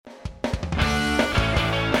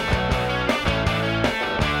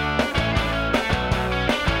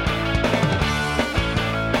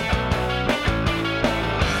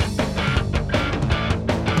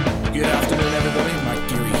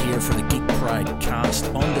Pride cast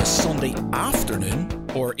on this Sunday afternoon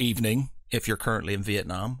or evening if you're currently in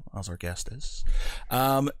Vietnam, as our guest is.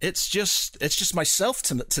 It's just myself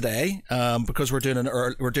today because we're doing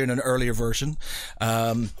an earlier version,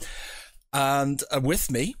 and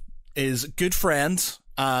with me is good friend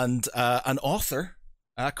and an author,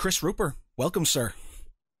 Chris Roper. Welcome, sir.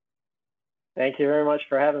 Thank you very much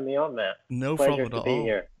for having me on, Matt. No Pleasure problem at to be all.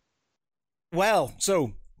 here. Well,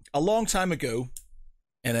 so a long time ago,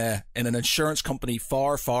 in an insurance company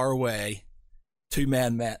far, far away, two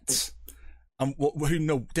men met, and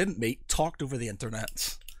who didn't meet, talked over the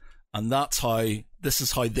internet, and this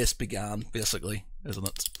is how this began, basically, isn't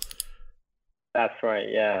it? That's right.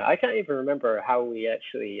 Yeah, I can't even remember how we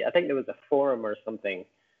actually. I think there was a forum or something.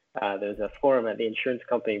 There was a forum at the insurance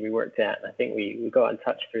company we worked at, and I think we got in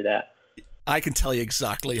touch through that. I can tell you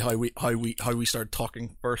exactly how we started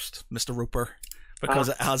talking first, Mr. Roper, because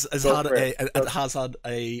it has had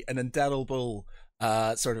an indelible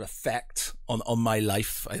sort of effect on my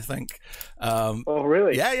life, I think. Oh,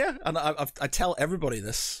 really? Yeah, and I tell everybody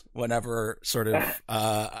this whenever sort of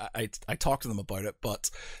I talk to them about it. But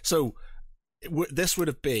so this would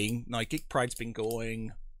have been, now Geek Pride's been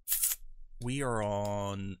going. We are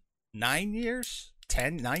on 9 years,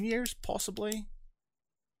 9 years, possibly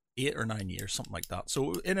 8 or 9 years, something like that.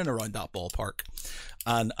 So in and around that ballpark.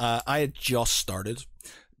 And I had just started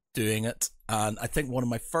doing it, and I think one of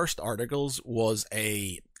my first articles was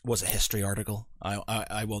a history article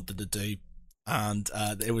I wanted to do, and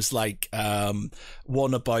it was like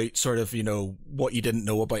one about sort of, you know, what you didn't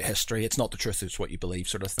know about history. It's not the truth, it's what you believe,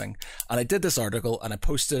 sort of thing. And I did this article and I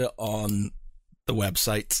posted it on the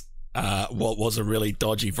website. What was a really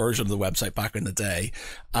dodgy version of the website back in the day,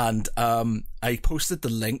 and I posted the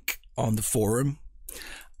link on the forum,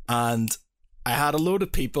 and I had a load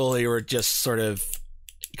of people who were just sort of,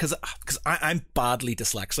 because I'm badly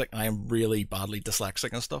dyslexic. I am really badly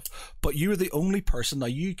dyslexic and stuff, but you were the only person. Now,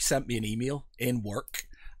 you sent me an email in work,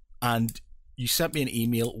 and you sent me an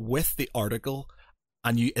email with the article,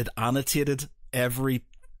 and you had annotated every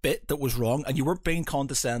bit that was wrong, and you weren't being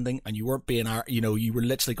condescending, and you weren't being, you know, you were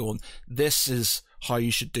literally going, this is how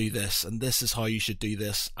you should do this, and this is how you should do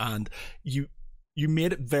this, and you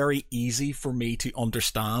made it very easy for me to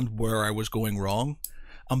understand where I was going wrong.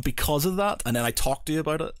 And because of that, and then I talked to you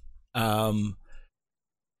about it, and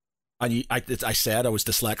I said I was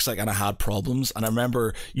dyslexic and I had problems, and I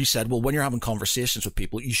remember you said, well, when you're having conversations with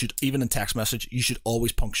people, you should, even in text message, you should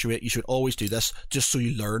always punctuate, you should always do this, just so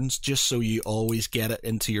you learn, just so you always get it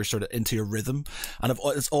into your rhythm. And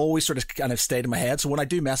it's always sort of kind of stayed in my head. So when I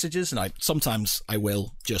do messages, and sometimes I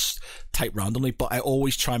will just type randomly, but I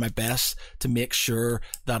always try my best to make sure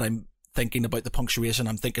that I'm thinking about the punctuation,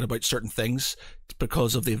 I'm thinking about certain things,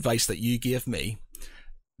 because of the advice that you gave me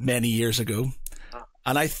many years ago.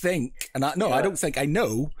 And I think, I don't think, I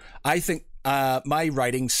know, I think my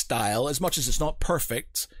writing style, as much as it's not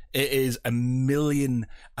perfect, it is a million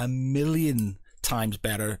times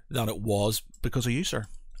better than it was because of you, sir.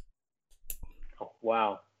 Oh,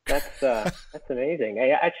 wow. That's amazing.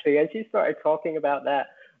 Actually, as you started talking about that,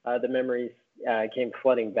 the memories came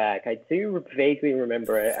flooding back. I do vaguely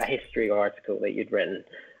remember a history article that you'd written,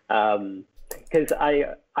 because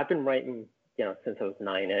I've been writing, you know, since I was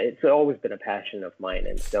 9. It's always been a passion of mine,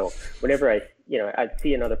 and so whenever I'd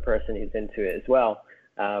see another person who's into it as well,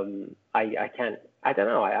 I don't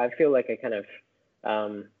know. I feel like a kind of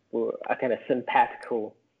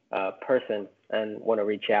sympathical person, and want to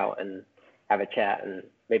reach out and have a chat and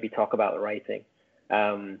maybe talk about the writing.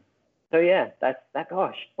 So yeah, that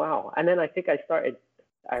gosh, wow. And then I think I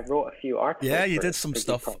wrote a few articles. Yeah, you did some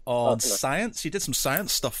stuff on science. You did some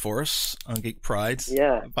science stuff for us on Geek Pride.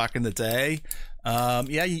 Yeah, back in the day.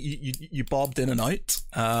 Yeah, you bobbed in and out.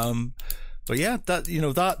 But yeah,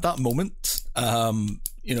 that moment,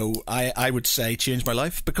 I would say changed my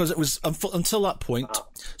life, because it was until that point. Wow.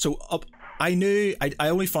 So I knew I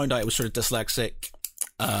only found out I was sort of dyslexic.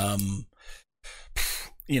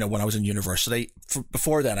 When I was in university.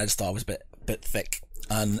 Before then, I just thought I was a bit thick,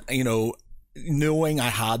 and knowing I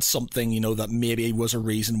had something, that maybe was a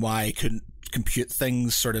reason why I couldn't compute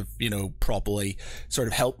things sort of, properly, sort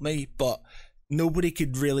of helped me, but nobody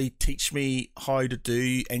could really teach me how to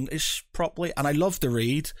do English properly. And I love to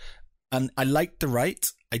read and I like to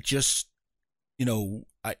write. I just,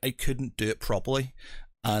 I couldn't do it properly.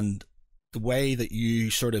 And the way that you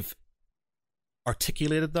sort of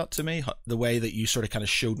articulated that to me, the way that you sort of kind of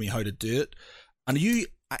showed me how to do it, and you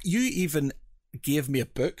even gave me a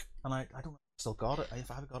book, and I don't know if I still got it, if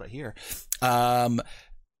I haven't got it here,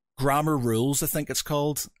 Grammar Rules, I think it's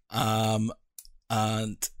called, and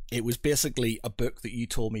it was basically a book that you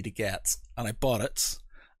told me to get, and I bought it,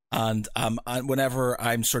 And whenever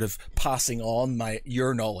I'm sort of passing on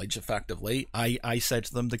your knowledge effectively, I said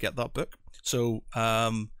to them to get that book. So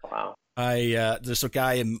Wow. there's a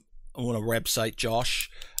guy on a website, Josh,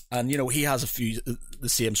 and he has a few the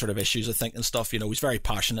same sort of issues, I think, and stuff. He's very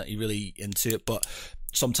passionate, he's really into it, but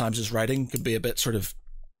sometimes his writing can be a bit sort of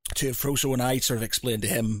to and fro. So when I sort of explained to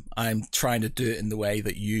him, I'm trying to do it in the way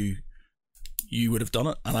that you would have done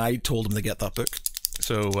it, and I told him to get that book.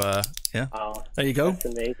 So yeah, there you go. That's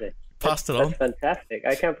amazing. Passed it on. That's fantastic.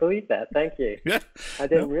 I can't believe that. Thank you. Yeah, I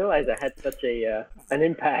didn't realize I had such an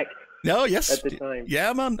impact. No, yes, at the time.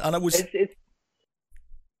 Yeah, man, and I was.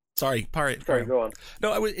 Sorry, Sorry, go on.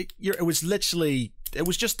 No, it was literally. It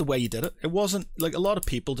was just the way you did it. It wasn't like a lot of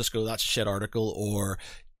people just go, "That's a shit article," or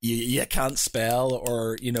you can't spell,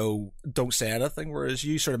 or don't say anything. Whereas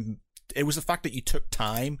you sort of, it was the fact that you took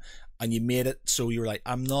time and you made it so you were like,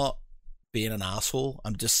 "I'm not being an asshole.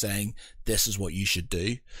 I'm just saying this is what you should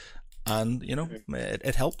do," and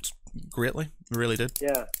it helped greatly. It really did.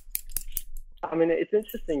 Yeah. I mean, it's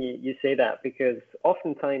interesting you say that, because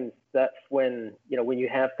oftentimes that's when you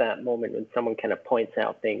have that moment when someone kind of points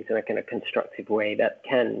out things in a kind of constructive way that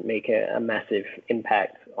can make a massive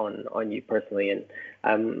impact on you personally. And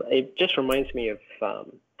it just reminds me of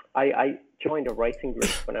I joined a writing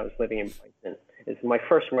group when I was living in Brighton. It's my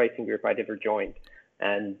first writing group I'd ever joined,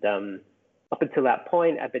 and up until that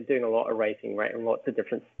point, I've been doing a lot of writing lots of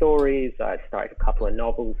different stories. I started a couple of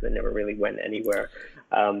novels that never really went anywhere.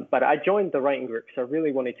 But I joined the writing group because I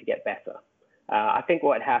really wanted to get better. I think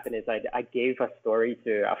what happened is I gave a story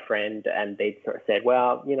to a friend, and they sort of said,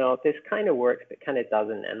 well, this kind of works, but kind of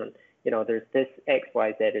doesn't. And, there's this X,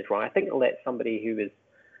 Y, Z is wrong. I think I let somebody who was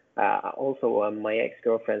also my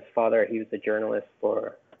ex-girlfriend's father, he was a journalist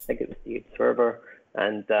for, I think it was the Observer.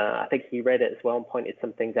 And I think he read it as well and pointed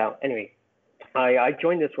some things out. Anyway, I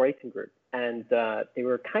joined this writing group, and they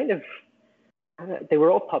were they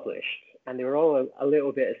were all published, and they were all a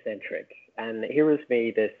little bit eccentric. And here was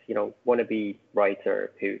me, this, wannabe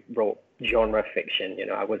writer who wrote genre fiction.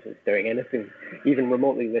 I wasn't doing anything even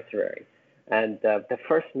remotely literary. And the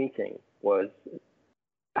first meeting was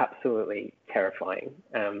absolutely terrifying.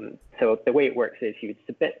 So the way it works is you would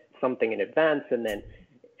submit something in advance, and then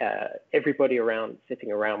everybody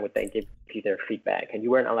sitting around would then give you their feedback, and you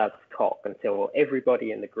weren't allowed to talk until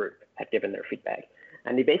everybody in the group had given their feedback.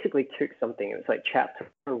 And they basically took something, it was like chapter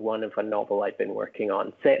 1 of a novel I'd been working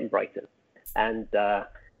on, set in Brighton, and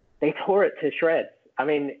they tore it to shreds. I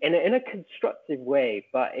mean, in a constructive way,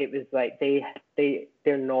 but it was like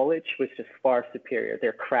their knowledge was just far superior.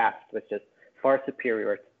 Their craft was just far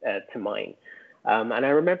superior to mine. And I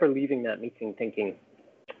remember leaving that meeting thinking,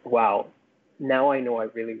 wow, now I know I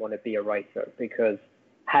really want to be a writer, because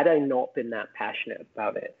had I not been that passionate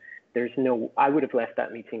about it, I would have left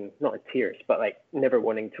that meeting not in tears, but like never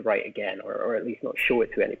wanting to write again, or at least not show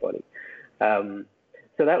it to anybody.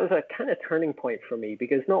 So that was a kind of turning point for me,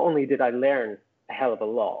 because not only did I learn a hell of a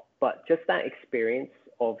lot, but just that experience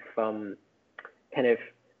of kind of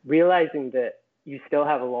realizing that you still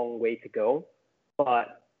have a long way to go,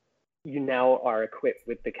 but you now are equipped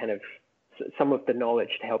with the kind of some of the knowledge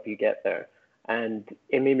to help you get there. And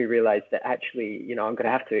it made me realize that actually, I'm going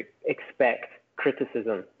to have to expect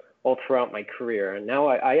criticism all throughout my career. And now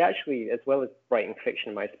I actually, as well as writing fiction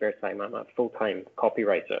in my spare time, I'm a full-time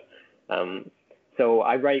copywriter. So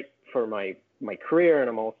I write for my career, and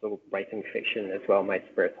I'm also writing fiction as well in my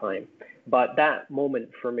spare time. But that moment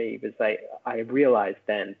for me was like, I realized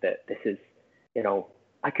then that this is,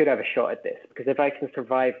 I could have a shot at this, because if I can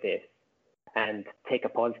survive this and take a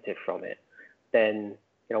positive from it, then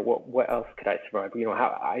what else could I survive?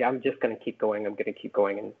 I'm just going to keep going. I'm going to keep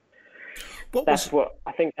going, and what was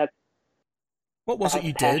it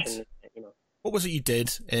you did? What was it you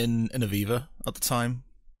did in Aviva at the time?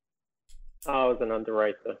 I was an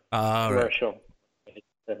underwriter, commercial. Right.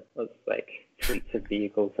 It was like fleets of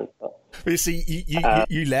vehicles and stuff. But you see,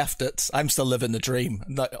 you left it. I'm still living the dream,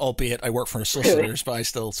 albeit I work for solicitors, but I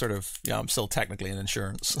still sort of, I'm still technically in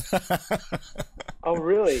insurance. Oh,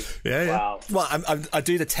 really? Yeah. Wow. Well, I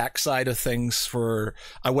do the tech side of things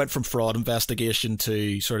I went from fraud investigation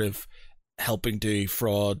to sort of helping do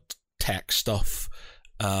fraud tech stuff,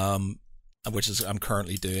 which is I'm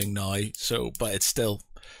currently doing now. So, but it's still,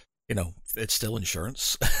 it's still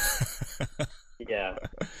insurance. Yeah.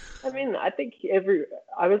 I mean, I think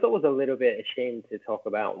I was always a little bit ashamed to talk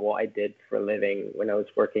about what I did for a living when I was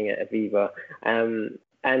working at Aviva. And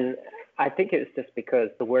I think it was just because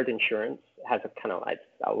the word insurance has a kind of like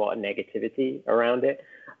a lot of negativity around it.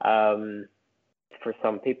 for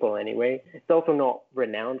some people anyway. It's also not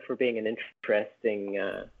renowned for being an interesting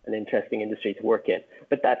industry to work in.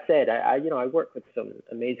 But that said, I work with some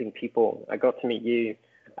amazing people. I got to meet you,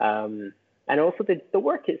 and also the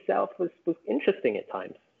work itself was interesting at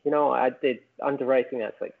times. I did underwriting.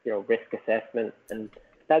 That's like risk assessment, and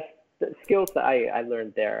that's the skills that I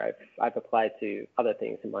learned there. I've applied to other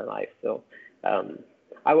things in my life. So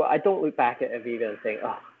I don't look back at Aviva and think,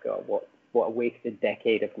 oh God, what a wasted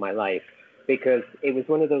decade of my life. Because it was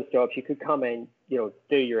one of those jobs you could come in,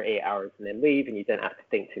 do your 8 hours and then leave, and you didn't have to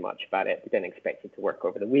think too much about it. You didn't expect it to work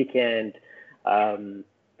over the weekend.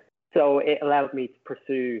 So it allowed me to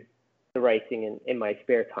pursue the writing in my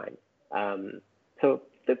spare time. So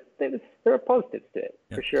there are positives to it,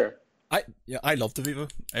 for sure. I loved Aviva.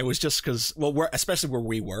 It was just because, especially where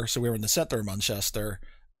we were. So we were in the centre of Manchester.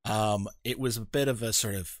 It was a bit of a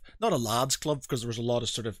sort of, not a lads club, because there was a lot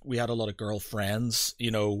of we had a lot of girlfriends,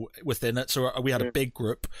 within it. So we had a big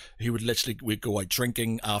group who we'd go out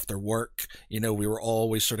drinking after work. We were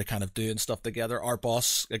always sort of kind of doing stuff together. Our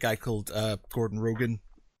boss, a guy called Gordon Rogan,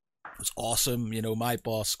 was awesome. My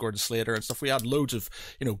boss, Gordon Slater, and stuff. We had loads of,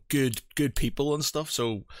 good people and stuff.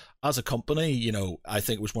 So as a company, I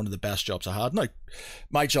think it was one of the best jobs I had. Now,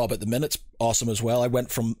 my job at the minute's awesome as well. I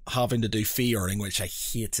went from having to do fee earning, which I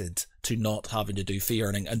hated, to not having to do fee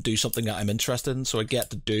earning and do something that I'm interested in. So I get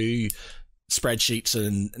to do spreadsheets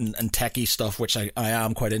and techie stuff, which I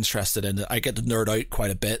am quite interested in. I get to nerd out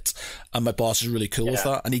quite a bit, and my boss is really cool with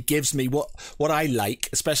that. And he gives me what I like,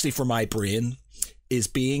 especially for my brain, is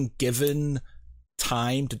being given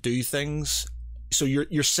time to do things. So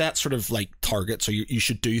you're set sort of like targets, or you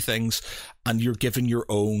should do things, and you're given your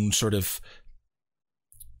own sort of,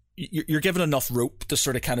 you're given enough rope to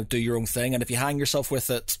sort of kind of do your own thing. And if you hang yourself with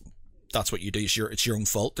it, that's what you do. It's your own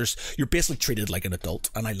fault. You're basically treated like an adult,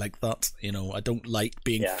 and I like that. I don't like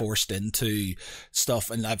being forced into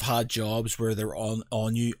stuff. And I've had jobs where they're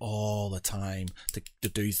on you all the time to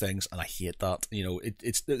do things, and I hate that.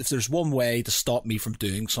 It's if there's one way to stop me from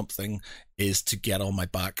doing something, is to get on my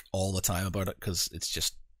back all the time about it, because it's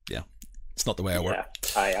just it's not the way I work.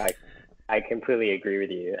 I completely agree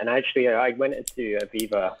with you. And actually, I went into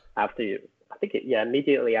Aviva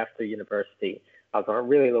immediately after university. I was on a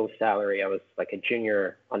really low salary. I was like a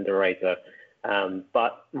junior underwriter.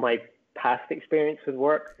 But my past experience with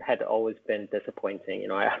work had always been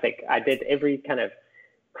disappointing. I think I did every kind of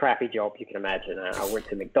crappy job you can imagine. I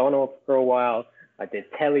worked at McDonald's for a while. I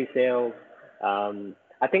did telesales.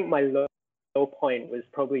 I think my low point was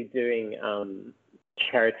probably doing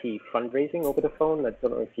charity fundraising over the phone. I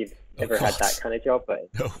don't know if you've ever had that kind of job, but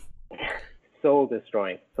no. soul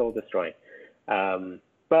destroying.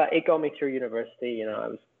 But it got me through university. I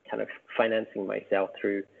was kind of financing myself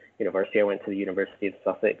through university. I went to the University of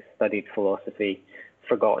Sussex, studied philosophy,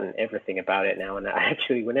 forgotten everything about it now. And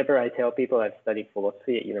actually, whenever I tell people I've studied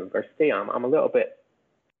philosophy at university, I'm a little bit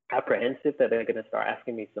apprehensive that they're going to start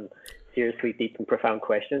asking me some seriously deep and profound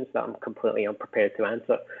questions that I'm completely unprepared to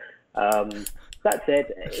answer. That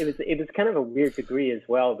said, it was kind of a weird degree as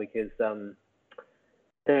well, because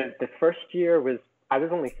the first year was, I was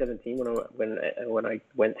only 17 when I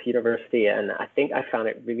went to university, and I think I found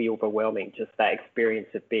it really overwhelming, just that experience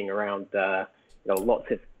of being around lots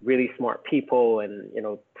of really smart people, and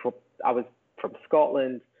I was from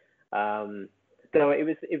Scotland, so it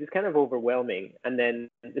was kind of overwhelming. And then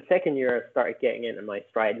the second year I started getting into my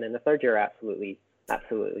stride, and then the third year I absolutely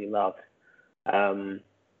loved.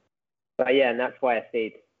 But yeah, and that's why I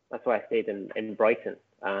stayed in Brighton.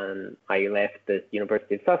 And I left the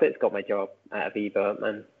University of Sussex, got my job at Aviva,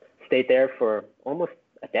 and stayed there for almost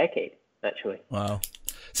a decade, actually. Wow.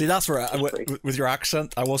 See, that's where, with your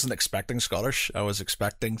accent, I wasn't expecting Scottish. I was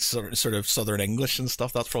expecting sort of Southern English and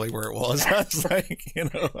stuff. That's probably where it was. It's like,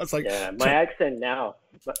 yeah, my accent now,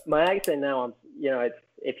 it's,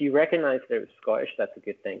 if you recognize that it was Scottish, that's a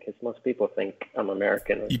good thing, because most people think I'm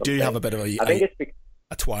American. Or you something. do have a bit of a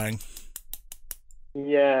twang.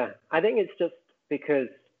 Yeah, I think it's just because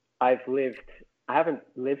I haven't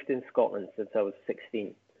lived in Scotland since I was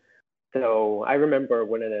 16. So I remember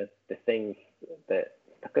one of the things that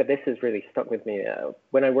this has really stuck with me.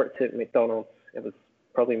 When I worked at McDonald's, it was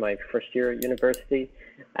probably my first year at university,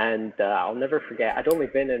 and I'll never forget, I'd only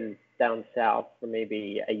been down south for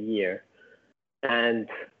maybe a year, and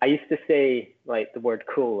I used to say, like, the word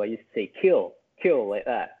cool, I used to say kill, like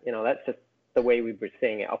that. That's just the way we were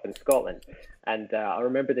saying it up in Scotland. And I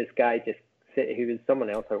remember this guy who was someone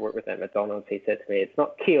else I worked with at McDonald's, he said to me, it's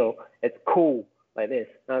not kill, it's cool. like this.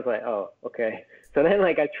 And I was like, oh, okay. So then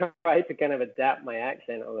like I tried to kind of adapt my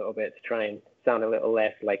accent a little bit to try and sound a little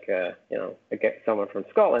less like someone from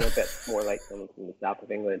Scotland, a bit more like someone from the south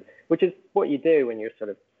of England, which is what you do when you're sort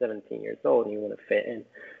of 17 years old and you want to fit in.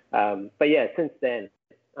 But yeah, since then,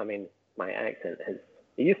 I mean, my accent it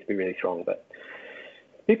used to be really strong, but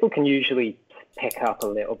people can usually pick up a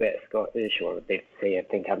little bit of Scottish, or they say I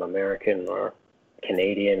think I'm American or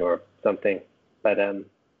Canadian or something. But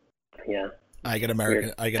yeah. I get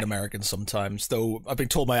American sometimes, though I've been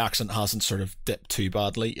told my accent hasn't sort of dipped too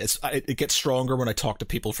badly. It gets stronger when I talk to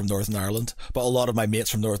people from Northern Ireland, but a lot of my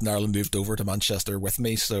mates from Northern Ireland moved over to Manchester with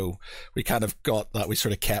me, so we kind of got that, we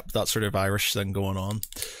sort of kept that sort of Irish thing going on.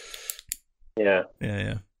 Yeah.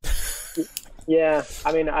 Yeah. Yeah,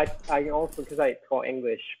 I mean, I also, because I taught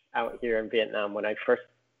English out here in Vietnam when I first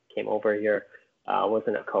came over here, I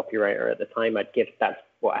wasn't a copywriter at the time. That's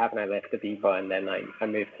what happened. I left the Viva and then I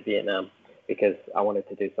moved to Vietnam because I wanted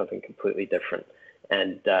to do something completely different.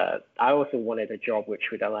 And I also wanted a job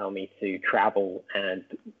which would allow me to travel and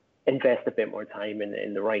invest a bit more time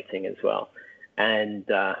in the writing as well. And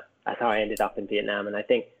that's how I ended up in Vietnam. And I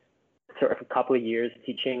think sort of a couple of years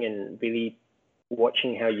teaching and really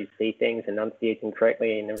watching how you say things, enunciating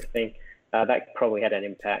correctly and everything, that probably had an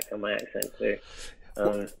impact on my accent too.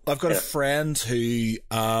 I've got a friend who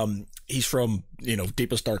he's from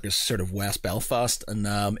deepest darkest sort of West Belfast,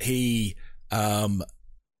 and he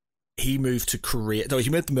moved to Korea. No, he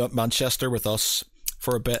moved to Manchester with us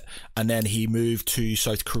for a bit, and then he moved to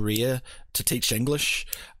South Korea to teach English,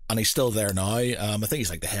 and he's still there now. I think he's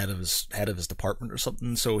like the head of his department or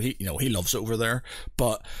something. So he loves it over there.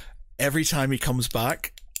 But every time he comes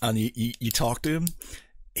back and you talk to him,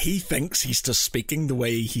 he thinks he's just speaking the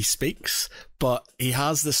way he speaks, but he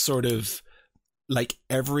has this sort of, like,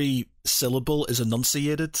 every syllable is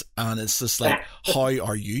enunciated, and it's just like, how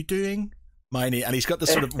are you doing, Miney? And he's got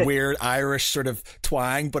this sort of weird Irish sort of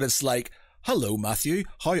twang, but it's like, hello, Matthew,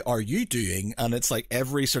 how are you doing? And it's like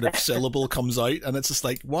every sort of syllable comes out, and it's just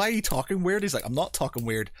like, why are you talking weird? He's like, I'm not talking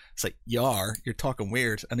weird. It's like, you're talking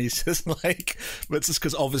weird. And he's just like, but it's just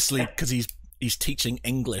because he's teaching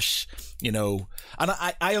English, and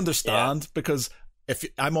I understand, because if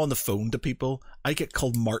I'm on the phone to people, I get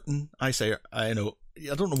called Martin. I don't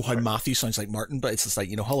know how Matthew sounds like Martin, but it's just like,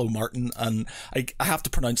 hello, Martin. And I have to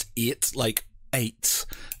pronounce 8 like 8,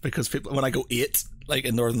 because people, when I go 8, like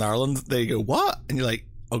in Northern Ireland, they go, what? And you're like,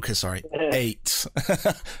 okay, sorry, 8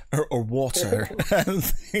 or water and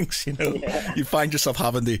things, you find yourself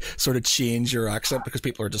having to sort of change your accent because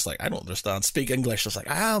people are just like, I don't understand. Speak English. It's like,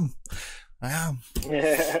 I am.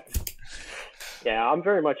 Yeah, I'm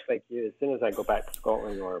very much like you. As soon as I go back to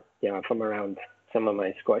Scotland, or if I'm around some of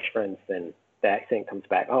my Scottish friends, then the accent comes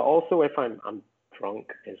back. Also, if I'm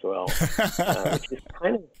drunk as well,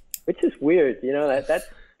 which is weird.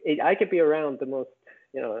 I could be around the most.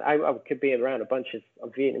 I could be around a bunch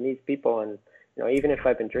of Vietnamese people, and even if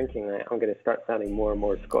I've been drinking, I'm going to start sounding more and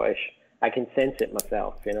more Scottish. I can sense it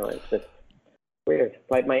myself. It's just weird.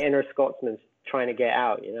 Like my inner Scotsman's trying to get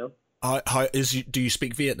out. Do you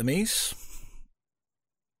speak Vietnamese?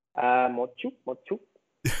 Một chút.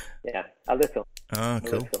 Yeah, a little. Ah,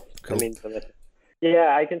 cool. Little. Cool. I mean, a little.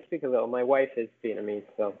 Yeah, I can speak a little. My wife is Vietnamese,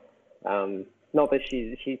 so not that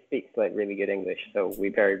she speaks like really good English, so we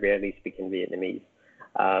very rarely speak in Vietnamese.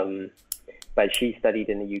 But she studied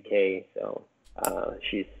in the UK, so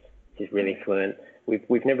she's really fluent.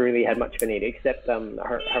 We've never really had much of a need, except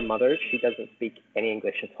her mother. She doesn't speak any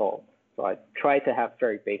English at all. So I try to have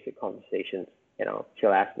very basic conversations.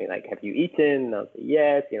 She'll ask me like, "Have you eaten?" And I'll say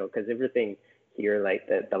yes. Because everything here, like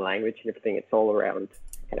the language and everything, it's all around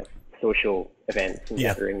kind of social events and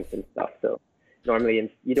gatherings and stuff. So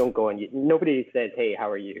normally you don't go and nobody says, "Hey, how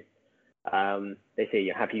are you?" They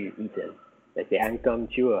say, "Have you eaten?" They say "Ăn cơm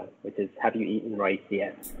chưa," which is "Have you eaten rice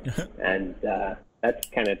yet?" And that's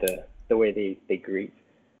kind of the way they greet.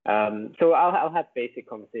 So I'll have basic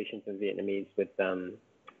conversations in Vietnamese with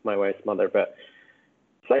my wife's mother, but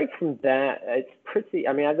aside from that, it's pretty.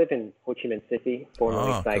 I mean, I live in Ho Chi Minh City,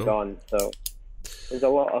 formerly Saigon, cool. So there's a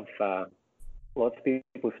lot of lots of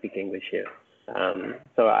people speak English here.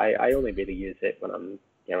 So I only really use it when I'm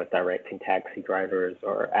directing taxi drivers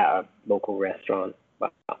or at a local restaurant.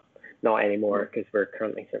 Well, not anymore because we're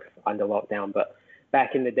currently sort of under lockdown, but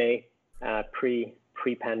back in the day,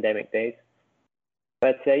 pre-pandemic days.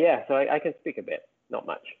 But so I can speak a bit. Not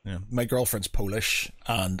much. Yeah, my girlfriend's Polish,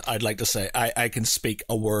 and I'd like to say I can speak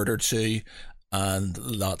a word or two, and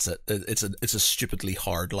that's it. It's a stupidly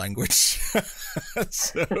hard language. So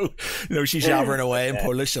she's yabbering away in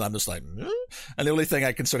Polish, and I'm just like, And the only thing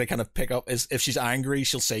I can sort of kind of pick up is if she's angry,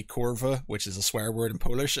 she'll say kurwa, which is a swear word in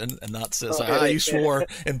Polish, and that's it. It's like, you swore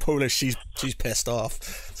in Polish. She's pissed off.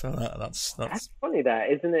 So that's funny, that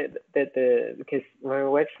isn't it? That because my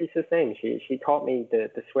wife, she's the same. She taught me the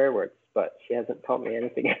swear words, but she hasn't taught me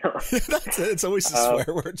anything else. That's it. It's always the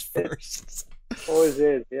swear words first. Always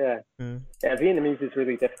is, yeah. Yeah, Vietnamese is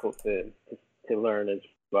really difficult to learn as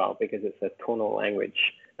well because it's a tonal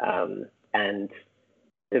language, and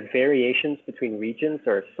the variations between regions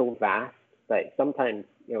are so vast that sometimes,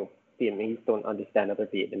 Vietnamese don't understand other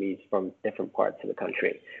Vietnamese from different parts of the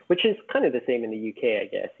country, which is kind of the same in the UK, I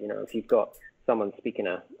guess. If you've got someone speaking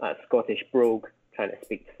a Scottish brogue trying to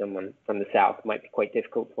speak to someone from the south, it might be quite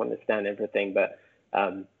difficult to understand everything, but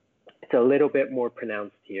it's a little bit more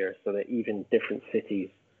pronounced here, so that even different cities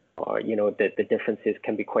or, the differences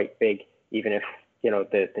can be quite big, even if,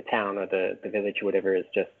 the town or the village or whatever is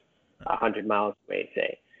just 100 miles away,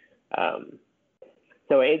 say.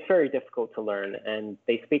 So it's very difficult to learn, and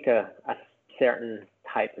they speak a certain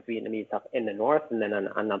type of Vietnamese up in the north and then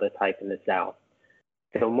another type in the south.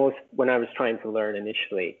 So when I was trying to learn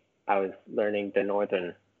initially, I was learning the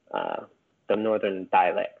northern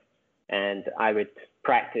dialect, and I would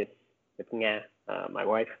practice with Nga, my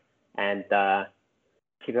wife, and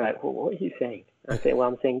she'd be like, well, what are you saying? I'd say, well,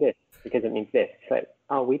 I'm saying this because it means this. She's like,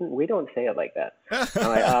 oh, we don't say it like that. I'm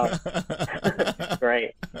like, oh,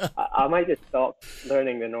 right. I might just stop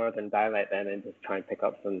learning the northern dialect then and just try and pick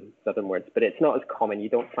up some southern words. But it's not as common. You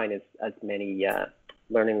don't find as many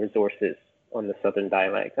learning resources on the southern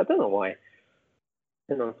dialect. I don't know why.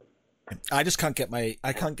 I just can't get my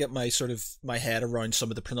sort of my head around some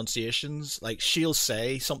of the pronunciations. Like, she'll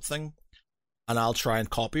say something and I'll try and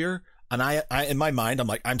copy her, and I in my mind I'm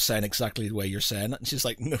like, I'm saying exactly the way you're saying it, and she's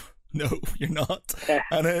like, no, you're not.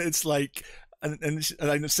 And it's like, and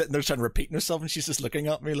I'm sitting there trying to repeat herself, and she's just looking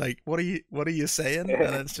at me like, what are you saying?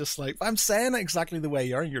 And it's just like, I'm saying it exactly the way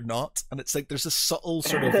you are, and you're not. And it's like there's a subtle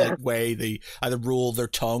sort of like way they either roll their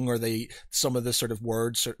tongue or some of the sort of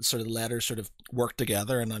words, sort of letters sort of work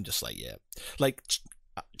together, and I'm just like, yeah, like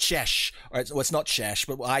chesh, or it's not chesh,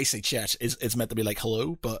 but I say chesh is meant to be like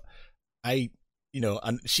hello, but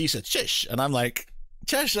and she said shish, and I'm like,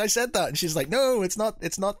 Chesh, I said that, and she's like, no, it's not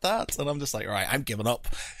that, and I'm just like, all right, I'm giving up.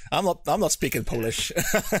 I'm not speaking Polish. Yeah,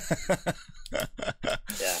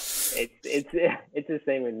 it's the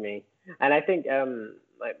same with me, and I think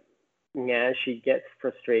she gets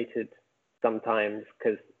frustrated sometimes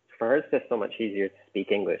because for her it's just so much easier to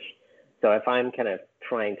speak English. So if I'm kind of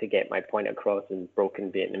trying to get my point across in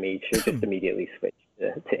broken Vietnamese, she'll just immediately switch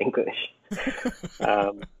to English.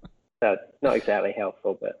 So it's not exactly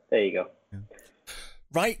helpful, but there you go. Yeah.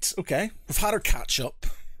 Right, okay. We've had our catch up.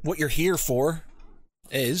 What you're here for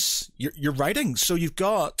is you're writing. So you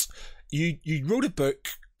wrote a book,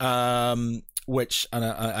 which, and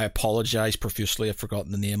I apologize profusely, I've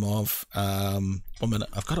forgotten the name of. 1 minute,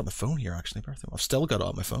 I've got it on my phone here actually, Bertha. I've still got it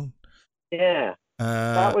on my phone. Yeah.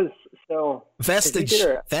 That was so Vestige.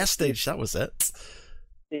 Vestige, that was it.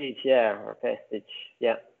 Vestige, yeah, or Vestige,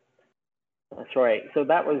 yeah. That's right. So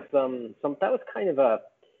that was that was kind of a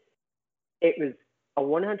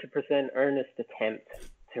 100% earnest attempt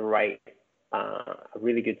to write a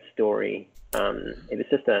really good story. It was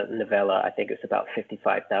just a novella. I think it was about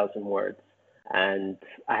 55,000 words. And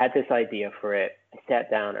I had this idea for it. I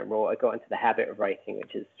sat down and wrote. I got into the habit of writing,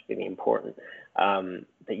 which is really important,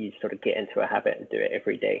 that you sort of get into a habit and do it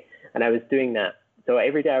every day. And I was doing that. So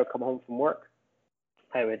every day I would come home from work,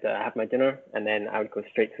 I would have my dinner, and then I would go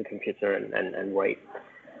straight to the computer and write.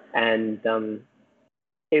 And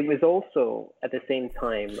it was also, at the same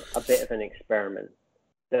time, a bit of an experiment.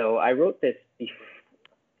 So I wrote this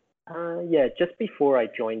just before I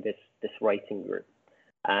joined this writing group.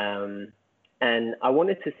 And I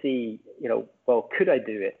wanted to see, well, could I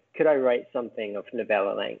do it? Could I write something of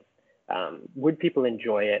novella length? Would people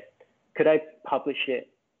enjoy it? Could I publish it,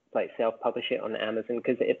 like self-publish it on Amazon?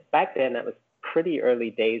 Because back then, that was pretty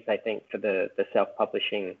early days, I think, for the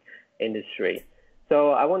self-publishing industry.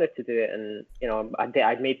 So I wanted to do it, and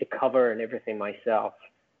I made the cover and everything myself,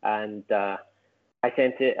 and I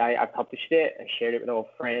sent it. I published it. I shared it with all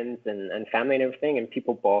friends and family and everything, and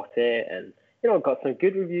people bought it, and got some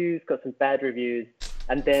good reviews, got some bad reviews,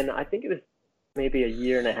 and then I think it was maybe a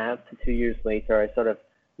year and a half to 2 years later, I sort of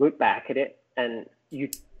looked back at it, and you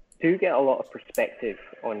do get a lot of perspective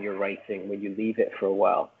on your writing when you leave it for a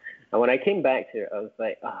while. And when I came back to it, I was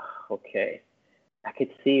like, okay. I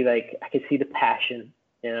could see the passion,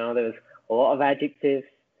 there was a lot of adjectives,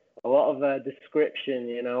 a lot of description,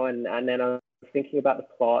 and then I was thinking about the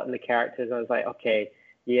plot and the characters, and I was like, okay,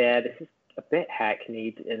 yeah, this is a bit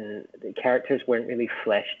hackneyed, and the characters weren't really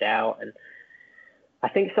fleshed out, and I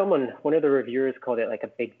think one of the reviewers called it like a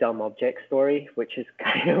big dumb object story, which is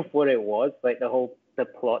kind of what it was. Like the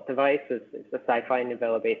plot device is it's a sci-fi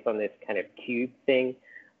novella based on this kind of cube thing,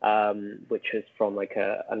 which is from like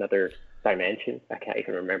another dimension. I can't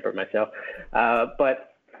even remember myself.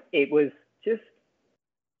 But it was just,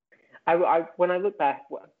 when I look back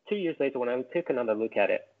 2 years later, when I took another look at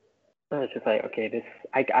it, I was just like, okay,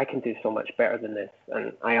 I can do so much better than this,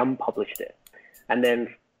 and I unpublished it. And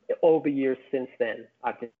then all the years since then,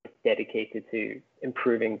 I've just dedicated to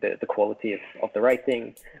improving the quality of the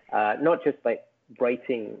writing, not just like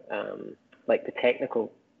writing, like the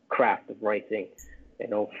technical craft of writing,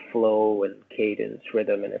 flow and cadence,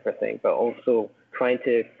 rhythm and everything, but also trying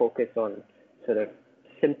to focus on sort of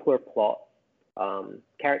simpler plot,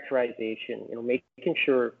 characterization, making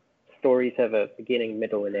sure stories have a beginning,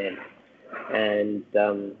 middle, and end. And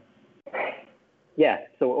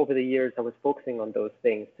so over the years, I was focusing on those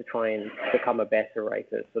things to try and become a better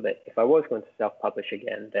writer, so that if I was going to self-publish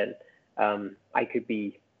again, then I could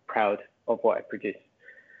be proud of what I produced.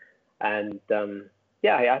 And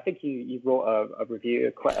I think you wrote a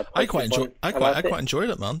review. I quite enjoyed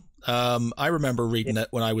it, man. I remember reading it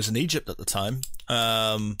when I was in Egypt at the time.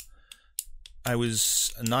 That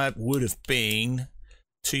would have been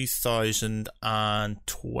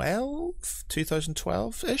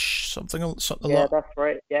 2012-ish, something like that. Yeah, that's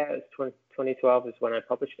right. Yeah, it was 2012 is when I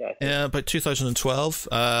published it. Yeah, about 2012.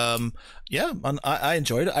 And I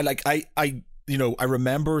enjoyed it. I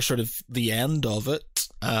remember sort of the end of it.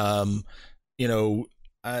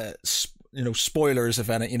 Spoilers if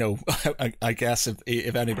any, I guess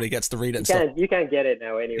if anybody gets to read it. You can't get it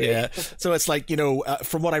now anyway. Yeah. So it's like,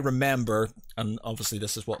 from what I remember, and obviously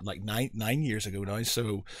this is what, like 9 years ago now.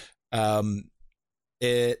 So,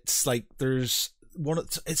 it's like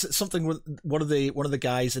it's something with one of the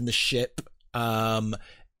guys in the ship.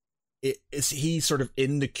 He's sort of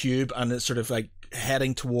in the cube and it's sort of like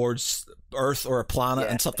heading towards Earth or a planet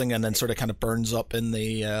and something, and then sort of kind of burns up in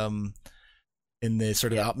the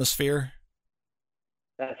sort of atmosphere.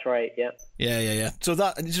 That's right. Yeah. Yeah. So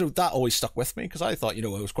that always stuck with me, because I thought, it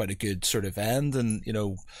was quite a good sort of end, and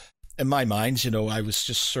in my mind, I was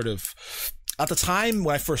just sort of, at the time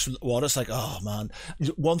when I first watched, like, oh man,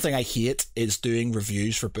 one thing I hate is doing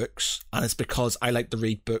reviews for books, and it's because I like to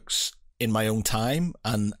read books in my own time,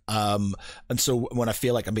 and so when I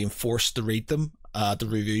feel like I'm being forced to read them, the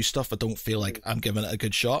review stuff, I don't feel like I'm giving it a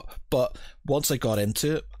good shot. But once I got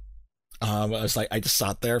into it, I was like, I just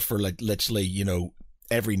sat there for like literally,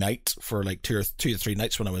 every night for like two to three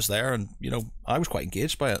nights when I was there, and I was quite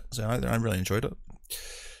engaged by it, so I really enjoyed it.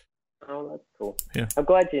 Oh, that's cool. Yeah, I'm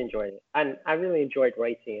glad you enjoyed it, and I really enjoyed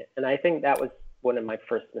writing it. And I think that was one of my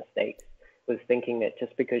first mistakes, was thinking that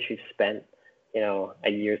just because you've spent a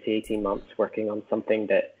year to 18 months working on something,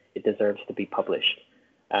 that it deserves to be published.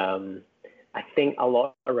 I think a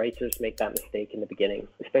lot of writers make that mistake in the beginning,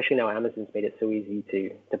 especially now Amazon's made it so easy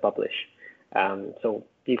to publish. So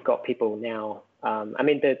you've got people now,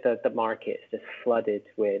 the market is just flooded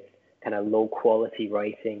with kind of low quality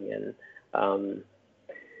writing, and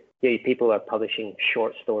people are publishing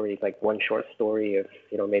short stories, like one short story of,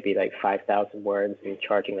 maybe like 5,000 words, and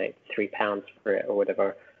charging like £3 for it or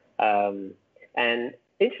whatever. And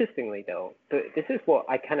interestingly, though, this is what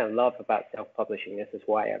I kind of love about self-publishing. This is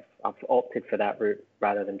why I've opted for that route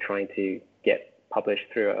rather than trying to get published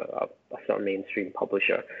through a sort of mainstream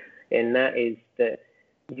publisher. And that is that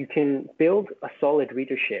you can build a solid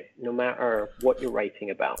readership no matter what you're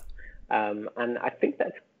writing about. And I think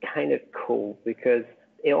that's kind of cool, because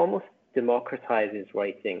it almost democratizes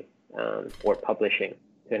writing or publishing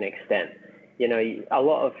to an extent. A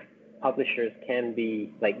lot of publishers can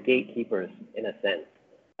be like gatekeepers in a sense.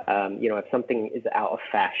 If something is out of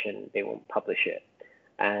fashion, they won't publish it.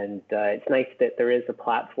 And it's nice that there is a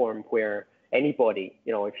platform where anybody,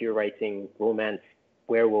 if you're writing romance,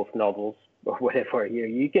 werewolf novels or whatever,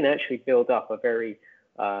 you can actually build up a very,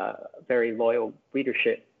 very loyal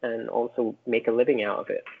readership and also make a living out of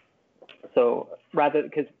it. So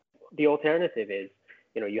because the alternative is,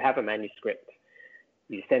 you have a manuscript,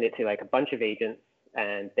 you send it to like a bunch of agents,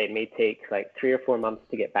 and they may take like 3 or 4 months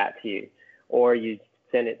to get back to you, or you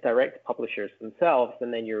send it direct to publishers themselves,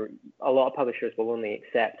 and then a lot of publishers will only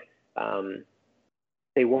accept,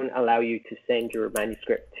 they won't allow you to send your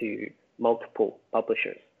manuscript to multiple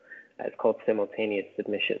publishers. It's called simultaneous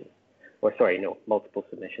submission, multiple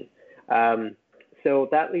submission. So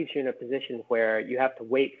that leaves you in a position where you have to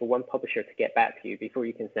wait for one publisher to get back to you before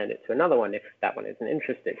you can send it to another one if that one isn't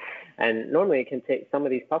interested. And normally it can take, some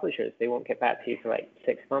of these publishers, they won't get back to you for like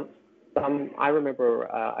 6 months. I remember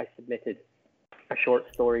I submitted a short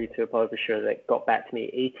story to a publisher that got back to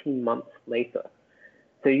me 18 months later.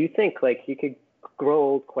 So you think like you could grow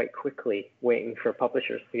old quite quickly waiting for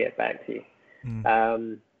publishers to get back to you.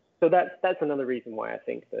 So that's another reason why I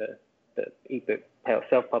think the ebook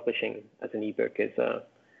self-publishing as an ebook is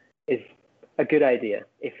a good idea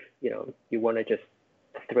if you want to just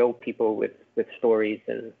thrill people with stories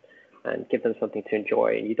and give them something to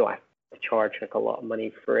enjoy, and you don't have to charge like a lot of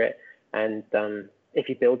money for it. And if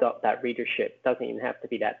you build up that readership, it doesn't even have to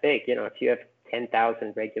be that big. If you have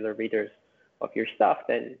 10,000 regular readers of your stuff,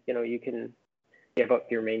 then you can give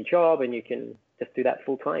up your main job and you can just do that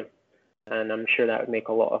full time. And I'm sure that would make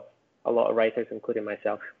a lot of writers, including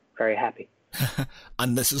myself, very happy.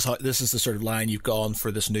 And this is the sort of line you've gone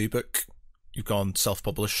for this new book. You've gone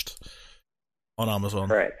self-published on Amazon.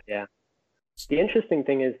 Correct. Yeah. The interesting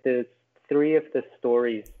thing is there's 3 of the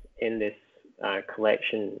stories in this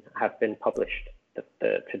collection have been published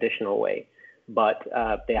the traditional way, but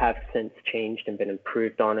they have since changed and been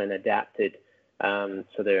improved on and adapted.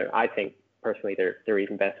 So I think personally they're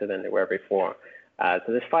even better than they were before. So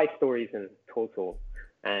there's 5 stories in total,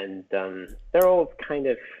 and they're all kind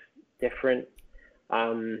of different.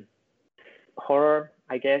 Horror,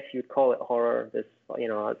 I guess you'd call it horror. There's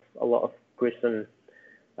a lot of gruesome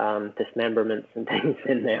dismemberments and things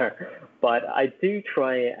in there, but I do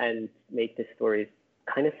try and make the stories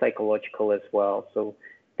kind of psychological as well. So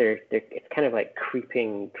it's kind of like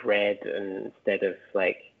creeping dread, and instead of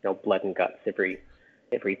like blood and guts every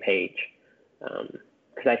page,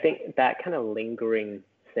 because I think that kind of lingering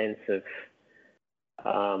sense of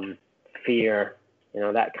fear,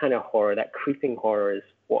 that kind of horror, that creeping horror is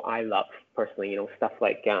what I love personally. Stuff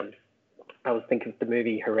like I was thinking of the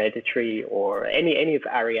movie Hereditary, or any of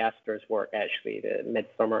Ari Aster's work, actually, the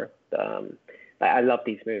Midsummer. I love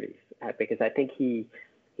these movies because I think he's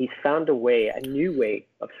found a new way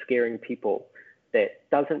of scaring people that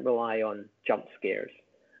doesn't rely on jump scares.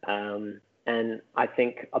 And I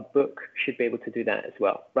think a book should be able to do that as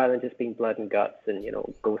well, rather than just being blood and guts and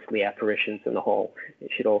ghostly apparitions in the hall. It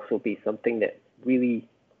should also be something that really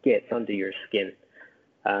gets under your skin.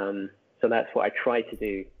 So that's what I try to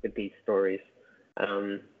do with these stories.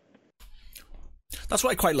 That's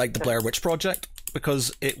why I quite like the Blair Witch Project,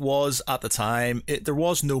 because it was, at the time, there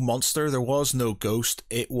was no monster, there was no ghost.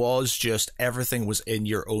 It was just everything was in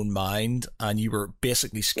your own mind, and you were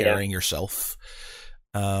basically scaring yourself.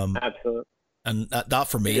 Absolutely. And that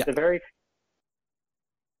for me...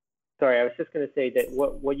 Sorry, I was just going to say that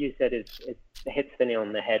what you said it hits the nail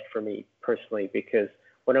on the head for me personally, because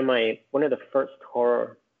one of the first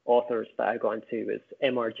horror authors that I got into was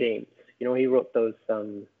M.R. James. He wrote those.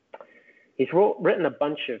 He's written a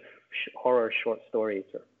bunch of horror short stories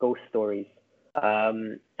or ghost stories,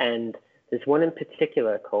 and there's one in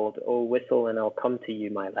particular called "Oh Whistle and I'll Come to You,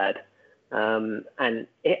 My Lad," and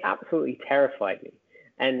it absolutely terrified me.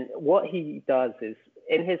 And what he does is,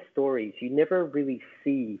 in his stories, you never really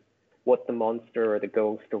see what the monster or the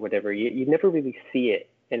ghost or whatever. You never really see it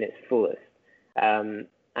in its fullest. And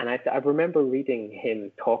I remember reading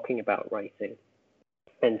him talking about writing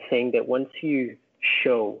and saying that once you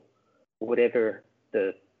show whatever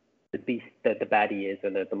the beast, the baddie is,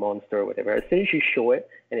 or the monster or whatever, as soon as you show it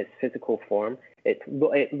in its physical form, it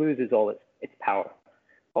loses all its power.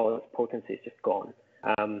 All its potency is just gone.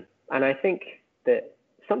 And I think that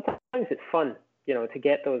sometimes it's fun, to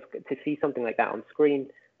get to see something like that on screen,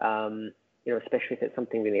 especially if it's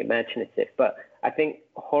something really imaginative. But I think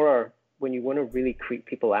horror, when you want to really creep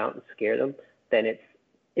people out and scare them, then it's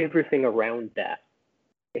everything around that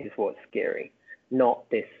is what's scary, not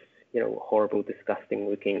this, horrible, disgusting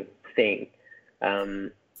looking thing.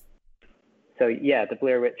 So yeah, the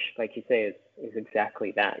Blair Witch, like you say, is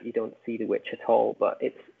exactly that. You don't see the witch at all, but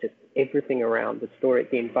it's just everything around the story.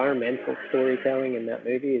 The environmental storytelling in that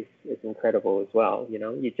movie is incredible as well.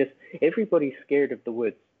 Everybody's scared of the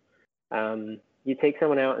woods. You take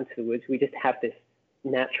someone out into the woods, we just have this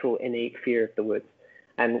natural innate fear of the woods,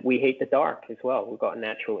 and we hate the dark as well. We've got a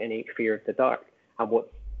natural innate fear of the dark and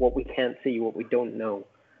what we can't see, what we don't know.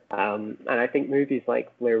 And I think movies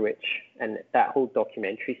like Blair Witch and that whole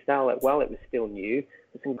documentary style, while it was still new,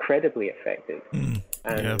 it's incredibly effective.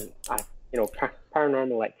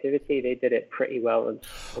 Paranormal Activity, they did it pretty well as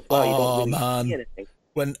well. You don't really see anything.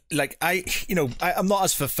 When I'm not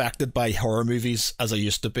as affected by horror movies as I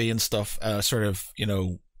used to be and stuff.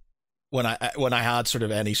 When I had sort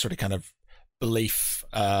of any sort of kind of belief,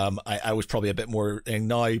 I was probably a bit more, and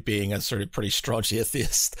now being a sort of pretty staunch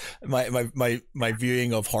atheist, my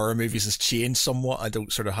viewing of horror movies has changed somewhat. I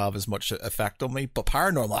don't sort of have as much effect on me, but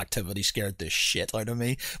Paranormal Activity scared the shit out of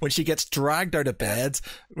me. When she gets dragged out of bed,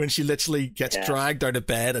 when she literally gets dragged out of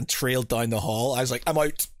bed and trailed down the hall, I was like, I'm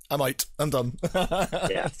out. I'm out. I'm done.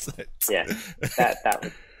 Yeah, yeah. That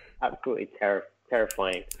was absolutely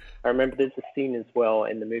terrifying. I remember there's a scene as well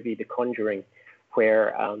in the movie The Conjuring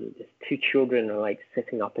where there's two children are like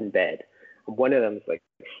sitting up in bed, and one of them is like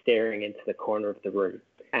staring into the corner of the room,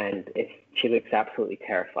 and she looks absolutely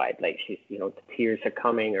terrified. Like she's, the tears are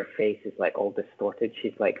coming, her face is like all distorted.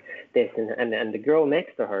 She's like this, and the girl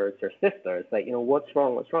next to her is her sister. It's like, what's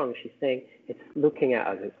wrong? What's wrong? She's saying, it's looking at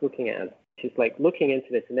us. It's looking at us. She's like looking into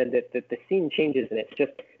this, and then the scene changes, and it's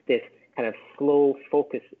just this kind of slow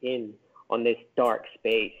focus in on this dark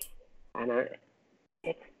space, and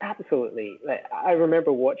it's absolutely, like, I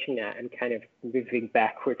remember watching that and kind of moving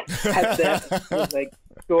backwards as that was like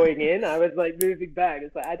going in. I was like moving back.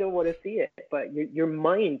 It's like, I don't want to see it, but your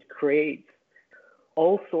mind creates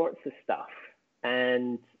all sorts of stuff,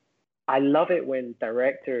 and I love it when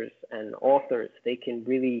directors and authors, they can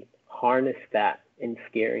really harness that in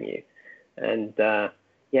scaring you. And that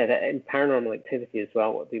in Paranormal Activity as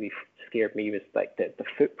well, what really scared me was like the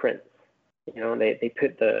footprints. They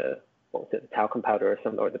put the talcum powder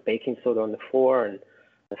or the baking soda on the floor and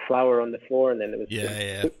the flour on the floor, and then there was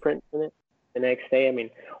footprints in it the next day. I mean,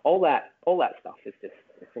 all that stuff is just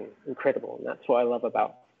incredible, and that's what I love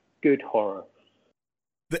about good horror.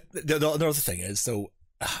 The other thing is, though,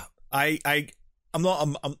 I'm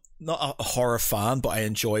not a horror fan, but I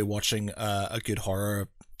enjoy watching a good horror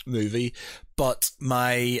movie. But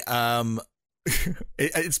my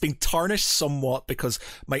it's been tarnished somewhat because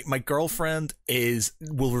my girlfriend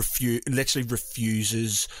literally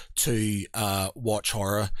refuses to watch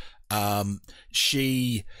horror.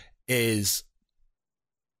 She is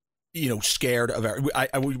scared of it.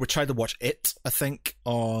 We tried to watch It, I think,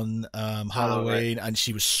 on Halloween, and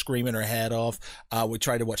she was screaming her head off. We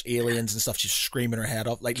tried to watch Aliens and stuff. She's screaming her head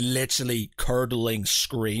off, like literally curdling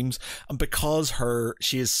screams. And because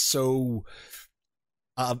she is so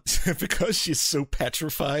because she's so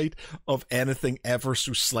petrified of anything ever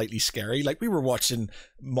so slightly scary. Like, we were watching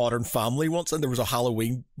Modern Family once, and there was a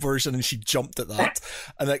Halloween version, and she jumped at that.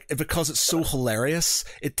 And like, because it's so hilarious,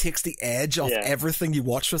 it takes the edge off everything you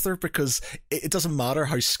watch with her, because it doesn't matter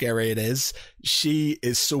how scary it is. She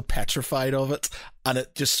is so petrified of it, and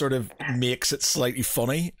it just sort of makes it slightly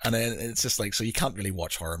funny. And then it's just like, so you can't really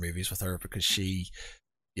watch horror movies with her, because she's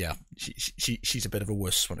a bit of a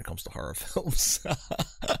wuss when it comes to horror films.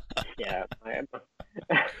 Yeah,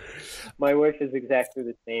 my wife is exactly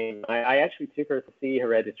the same. I actually took her to see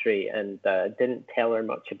Hereditary and didn't tell her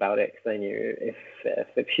much about it, because I knew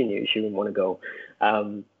if she knew, she wouldn't want to go.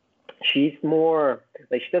 She's more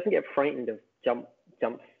like, she doesn't get frightened of jump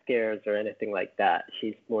scares or anything like that.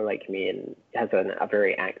 She's more like me and has a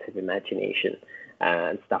very active imagination,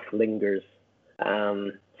 and stuff lingers.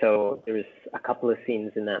 So there was a couple of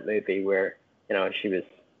scenes in that movie where,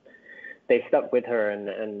 they stuck with her,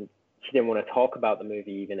 and she didn't want to talk about the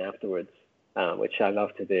movie even afterwards, which I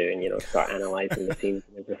love to do, and, start analyzing the scenes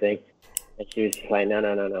and everything. And she was just like, no,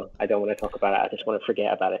 I don't want to talk about it. I just want to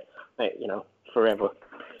forget about it, forever.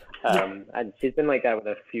 And she's been like that with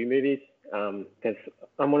a few movies, because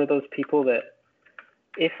I'm one of those people that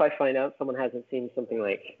if I find out someone hasn't seen something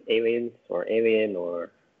like Aliens or Alien or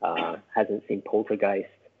hasn't seen Poltergeist,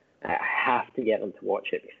 I have to get them to watch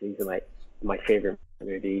it, because these are my favorite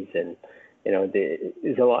movies, and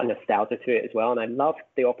there's a lot of nostalgia to it as well. And I love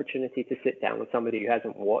the opportunity to sit down with somebody who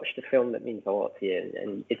hasn't watched a film that means a lot to you,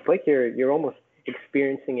 and it's like you're almost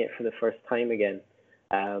experiencing it for the first time again.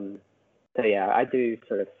 So yeah, I do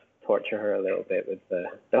sort of torture her a little bit with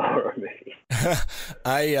the horror movies.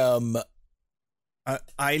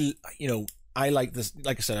 I like this,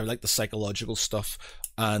 like I said, I like the psychological stuff,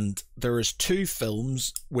 and there is two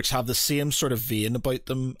films which have the same sort of vein about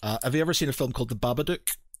them. Have you ever seen a film called The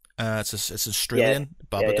Babadook? It's Australian.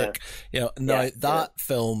 Babadook. That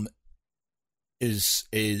film is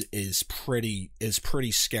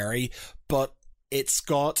pretty scary, but it's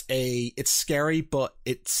scary, but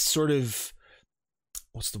it's sort of,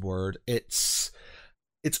 what's the word? It's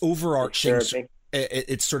overarching.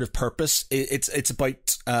 It's sort of purpose. It's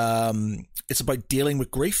about dealing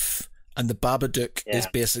with grief, and the Babadook is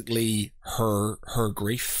basically her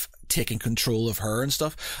grief taking control of her and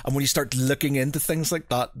stuff. And when you start looking into things like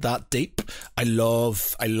that deep, I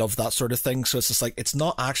love that sort of thing. So it's just like, it's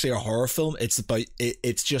not actually a horror film. It's about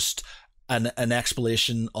it's just an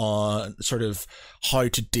explanation on sort of how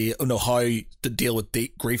to deal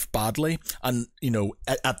with grief badly. And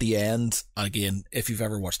at the end, again, if you've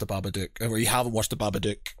ever watched The Babadook, or you haven't watched The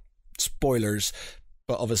Babadook, spoilers,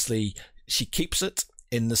 but obviously she keeps it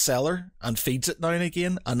in the cellar and feeds it now and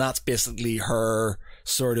again, and that's basically her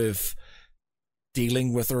sort of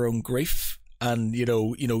dealing with her own grief. and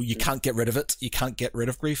you can't get rid of it. You can't get rid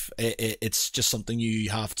of grief. It's just something you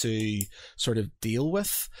have to sort of deal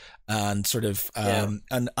with, and sort of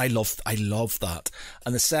and I love that.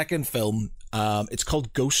 And the second film, it's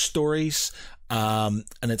called Ghost Stories, and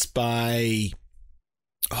it's by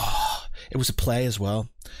it was a play as well.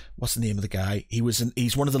 What's the name of the guy?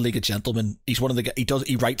 He's one of the League of Gentlemen. He's one of the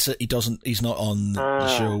he writes it. He's not on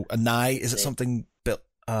the show. And Nye, is it something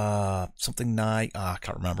something Nye? I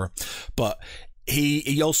can't remember. But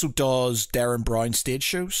he also does Darren Brown stage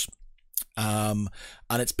shows. And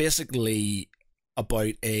it's basically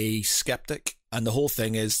about a skeptic, and the whole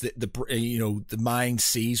thing is that the mind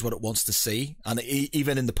sees what it wants to see, and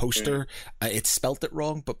even in the poster, it's spelt it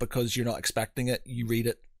wrong, but because you're not expecting it, you read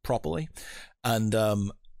it properly. And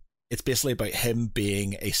it's basically about him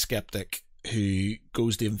being a skeptic who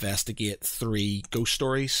goes to investigate 3 ghost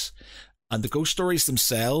stories, and the ghost stories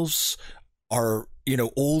themselves are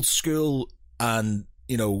old school and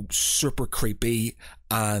super creepy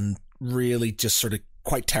and really just sort of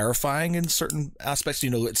quite terrifying in certain aspects.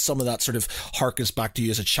 It's some of that sort of harkens back to you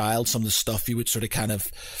as a child, some of the stuff you would sort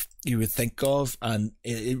of you would think of, and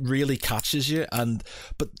it really catches you.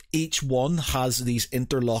 But each one has these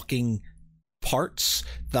interlocking parts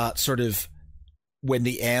that sort of, when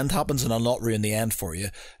the end happens, and I'll not ruin the end for you,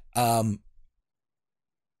 because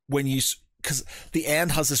the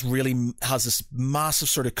end has this massive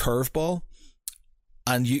sort of curveball.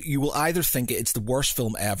 And you will either think it's the worst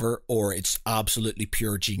film ever, or it's absolutely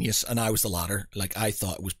pure genius. And I was the latter. Like, I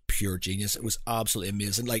thought it was pure genius. It was absolutely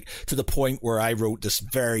amazing. Like, to the point where I wrote this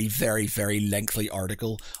very, very, very lengthy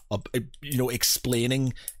article of,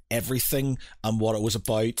 explaining everything and what it was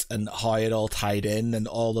about and how it all tied in, and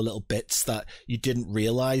all the little bits that you didn't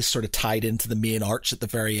realize sort of tied into the main arch at the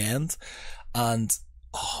very end. And,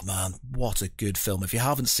 oh man, what a good film. If you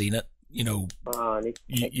haven't seen it,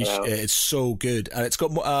 it's so good. And it's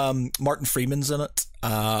got Martin Freeman's in it.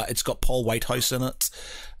 It's got Paul Whitehouse in it.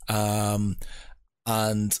 And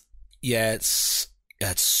yeah, it's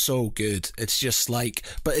so good. It's just like,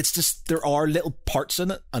 but it's just, there are little parts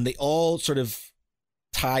in it, and they all sort of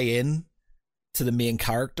tie in to the main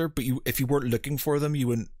character, but if you weren't looking for them, you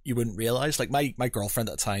wouldn't realize. Like, my girlfriend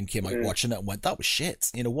at the time came out watching it and went, that was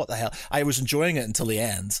shit, what the hell. I was enjoying it until the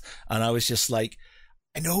end, and I was just like,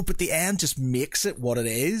 I know, but the end just makes it what it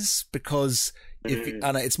is, because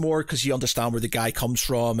and it's more because you understand where the guy comes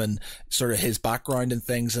from and sort of his background and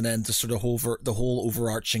things, and then to sort of the whole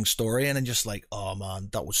overarching story, and then just like, oh man,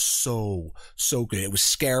 that was so good. It was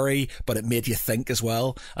scary, but it made you think as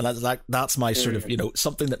well, and that's my sort of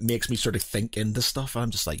something that makes me sort of think into stuff.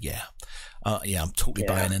 I'm just like, I'm totally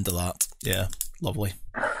buying into that. Yeah, lovely.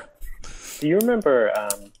 Do you remember?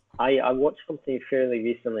 I watched something fairly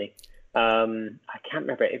recently. I can't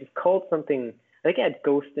remember. It was called something. I think it had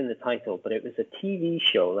Ghost in the title, but it was a TV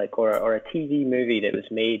show, or a TV movie that was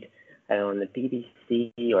made on the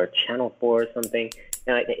BBC or Channel 4 or something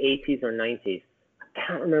in like the 80s or 90s. I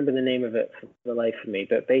can't remember the name of it for the life of me,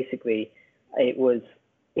 but basically it was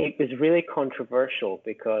really controversial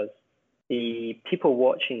because the people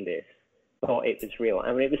watching this thought it was real.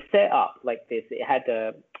 I mean, it was set up like this. It had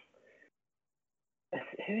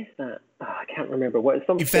who is that? Oh, I can't remember. What is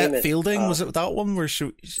some Yvette Fielding? Was it that one where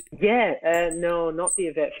she? Yeah, no, not the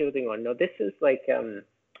Yvette Fielding one. No, this is like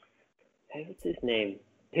what's his name?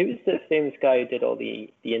 Who was the famous guy who did all the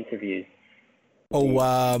interviews?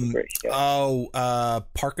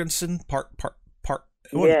 Parkinson.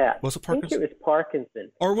 Yeah, was it Parkinson? I think it was Parkinson.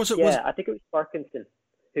 Or was it? Yeah, I think it was Parkinson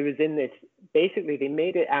who was in this. Basically, they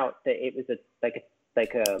made it out that it was like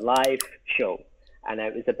a live show, and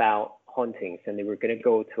it was about hauntings, and they were going to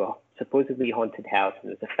go to a supposedly haunted house, and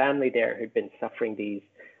there's a family there who'd been suffering these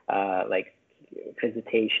like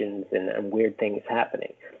visitations and weird things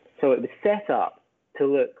happening. So it was set up to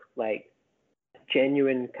look like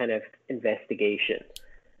genuine kind of investigation,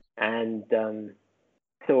 and then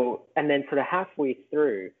sort of halfway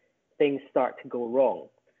through, things start to go wrong,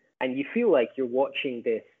 and you feel like you're watching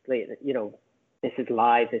this, this is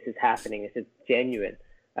live, this is happening, this is genuine.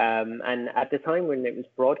 And at the time when it was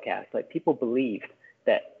broadcast, like, people believed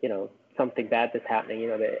that something bad was happening,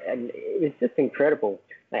 and it was just incredible,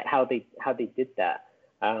 like how they did that.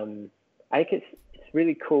 I think it's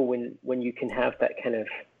really cool when you can have that kind of,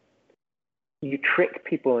 you trick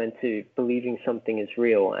people into believing something is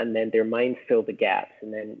real, and then their minds fill the gaps,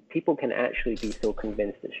 and then people can actually be so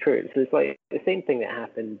convinced it's true. So it's like the same thing that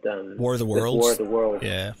happened. War of the Worlds. War of the Worlds.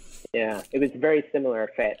 Yeah. Yeah, it was a very similar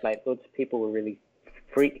effect. Like, loads of people were really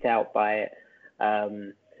freaked out by it.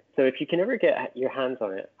 So if you can ever get your hands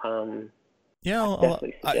on it, yeah,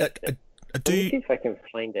 definitely suggest it. I do. Let me see if I can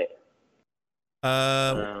find it.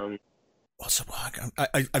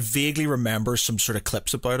 I vaguely remember some sort of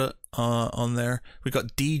clips about it on there. We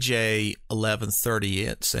got DJ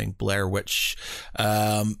 1138 saying Blair Witch.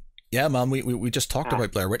 Yeah, man, we just talked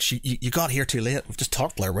about Blair Witch. You got here too late. We've just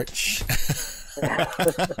talked Blair Witch.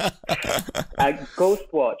 Ghost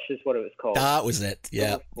Watch is what it was called. That was it.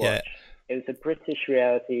 Yeah, yeah. It was a British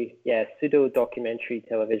reality, pseudo documentary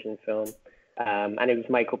television film, and it was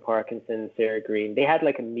Michael Parkinson, Sarah Green. They had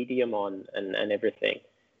like a medium on and everything.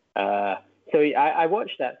 So I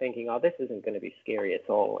watched that thinking, oh, this isn't going to be scary at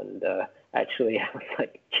all. And actually, I was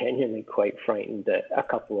like genuinely quite frightened at a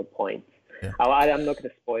couple of points. Yeah. I'm not going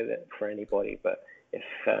to spoil it for anybody, but if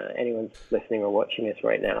anyone's listening or watching this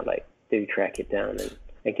right now, like, do track it down and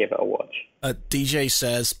give it a watch. DJ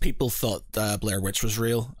says people thought Blair Witch was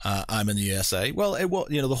real. I'm in the USA. Well,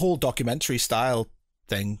 the whole documentary style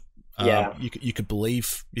thing. You could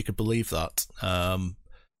believe that.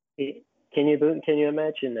 Can you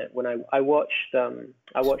imagine that when I watched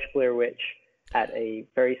Blair Witch at a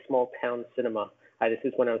very small town cinema. This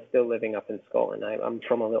is when I was still living up in Scotland. I'm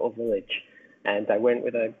from a little village, and I went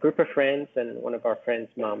with a group of friends and one of our friends'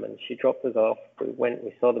 mum, and she dropped us off.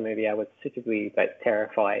 We saw the movie. I was suitably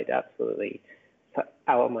terrified, absolutely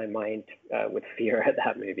out of my mind with fear at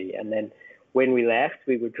that movie. And then when we left,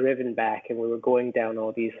 we were driven back, and we were going down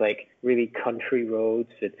all these like really country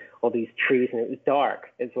roads with all these trees, and it was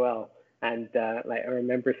dark as well. And I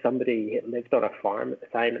remember somebody lived on a farm at the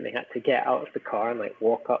time, and they had to get out of the car and like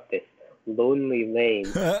walk up this lonely lane,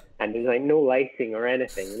 and there's like no lighting or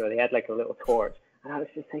anything. They had like a little torch, and I was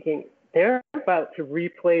just thinking, they're about to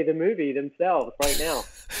replay the movie themselves right now.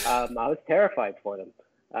 I was terrified for them.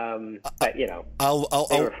 But they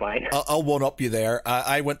were fine. I'll one up you there.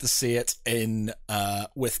 I went to see it in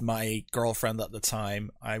with my girlfriend at the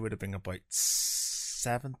time. I would have been about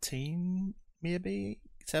 17, maybe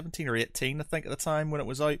 17 or 18, I think, at the time when it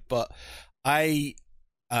was out. But I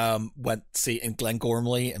went to see it in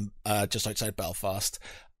Glengormley, and just outside Belfast.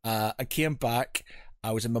 I came back.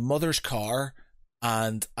 I was in my mother's car,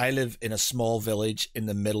 and I live in a small village in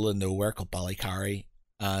the middle of nowhere called Ballycarry,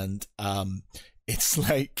 and it's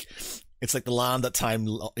like the land that time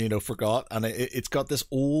forgot, and it's got this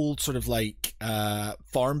old sort of like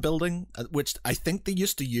farm building, which I think they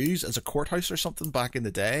used to use as a courthouse or something back in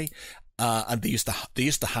the day. And they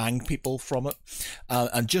used to hang people from it.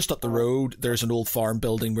 And just up the road, there's an old farm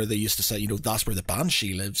building where they used to say, that's where the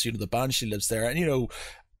Banshee lives. The Banshee lives there. And,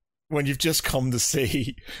 when you've just come to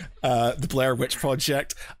see the Blair Witch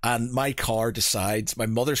Project, and my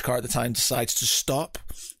mother's car at the time decides to stop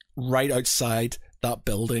right outside that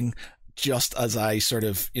building, just as I sort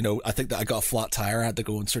of, I think that I got a flat tire. I had to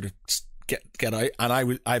go and sort of get out. And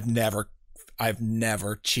I've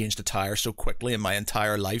never changed a tire so quickly in my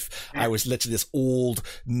entire life. I was literally this old,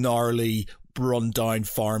 gnarly, run-down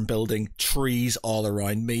farm building, trees all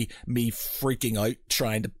around me freaking out,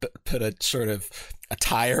 trying to put a sort of a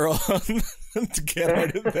tire on to get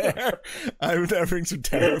out of there. I've never been so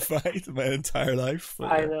terrified in my entire life.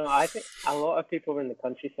 But, I know. I think a lot of people in the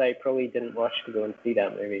countryside probably didn't rush to go and see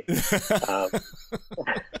that movie.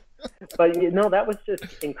 But that was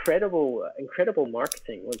just incredible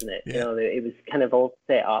marketing, wasn't it? Yeah. It was kind of all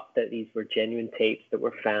set up that these were genuine tapes that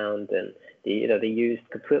were found, and they used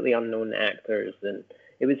completely unknown actors, and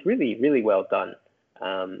it was really, really well done.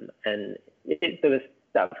 And there was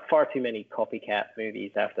far too many copycat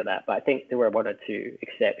movies after that, but I think there were one or two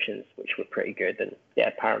exceptions which were pretty good, and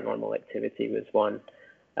Paranormal Activity was one.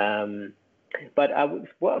 But what I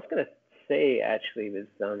was going to say actually was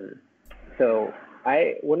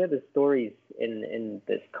one of the stories in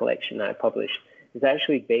this collection that I published is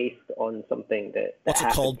actually based on something that what's it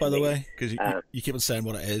called, by the way? Because you keep on saying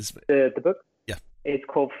what it is. But... The book? Yeah. It's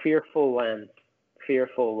called Fearful Lands.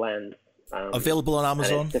 Fearful Lands. Available on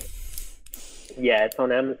Amazon? It's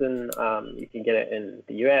on Amazon. You can get it in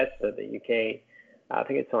the US or the UK. I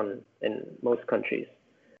think it's in most countries,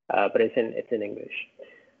 but it's in English.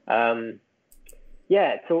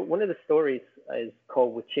 So one of the stories is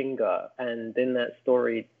called Wichinga, and in that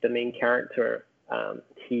story, the main character,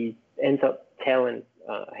 he ends up telling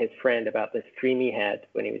his friend about this dream he had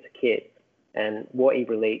when he was a kid, and what he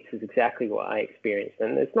relates is exactly what I experienced.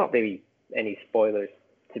 And there's not really any spoilers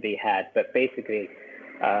to be had, but basically,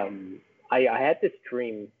 I had this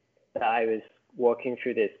dream that I was walking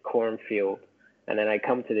through this cornfield, and then I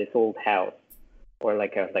come to this old house, or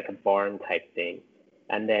like a barn type thing,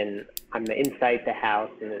 and then I'm inside the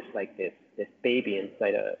house, and there's like this baby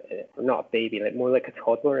inside not a baby, like more like a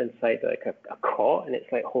toddler inside like a cot, and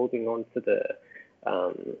it's like holding on to the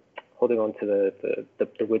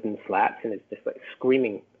wooden slats, and it's just like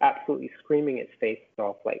absolutely screaming its face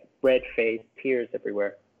off, like red face, tears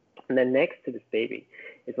everywhere. And then next to this baby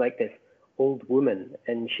is like this old woman,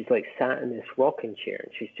 and she's like sat in this rocking chair,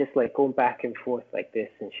 and she's just like going back and forth like this,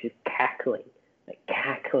 and she's cackling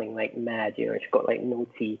like mad. You know, she's got like no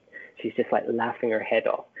teeth. She's just like laughing her head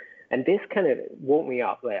off. And this kind of woke me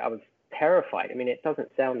up. Like, I was terrified. I mean, it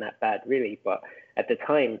doesn't sound that bad really, but at the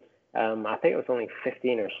time, I think I was only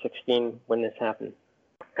 15 or 16 when this happened.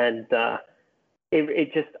 And I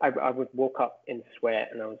would woke up in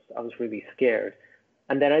sweat, and I was really scared.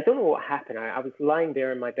 And then I don't know what happened. I was lying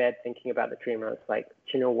there in my bed thinking about the dream, and I was like,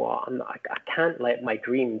 do you know what? I can't let my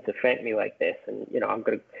dreams affect me like this. And you know, I'm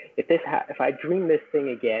gonna if I dream this thing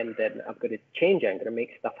again, then I'm gonna change it. I'm gonna make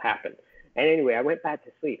stuff happen. And anyway, I went back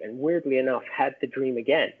to sleep, and weirdly enough, had the dream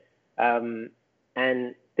again.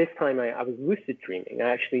 And this time I was lucid dreaming. I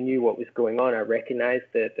actually knew what was going on. I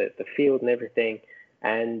recognized the field and everything.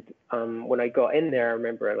 And when I got in there, I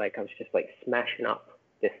remember like I was just like smashing up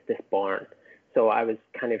this barn. So I was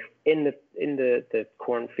kind of in the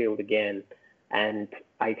cornfield again, and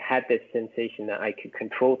I had this sensation that I could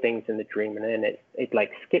control things in the dream, and then it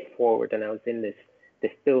like skipped forward, and I was in this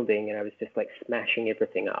building, and I was just like smashing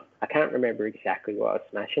everything up. I can't remember exactly what I was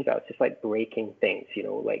smashing, but I was just like breaking things, you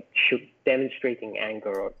know, like demonstrating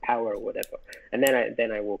anger or power or whatever. And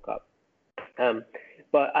then I woke up.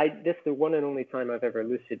 But this is the one and only time I've ever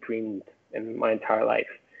lucid dreamed in my entire life.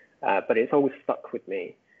 But it's always stuck with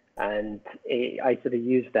me. And I sort of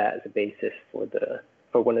used that as a basis for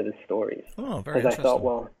one of the stories. Oh, very interesting. Because I thought,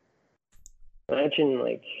 well, imagine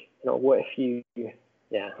like, you know, what if you,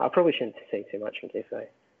 yeah, I probably shouldn't say too much in case I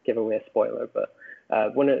give away a spoiler, but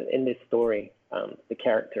in this story, the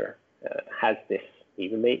character has this,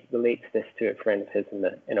 he relates this to a friend of his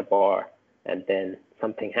in a bar, and then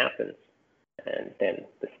something happens, and then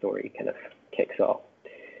the story kind of kicks off.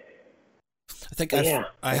 I think I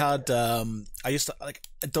used to like,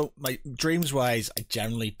 my dreams wise, I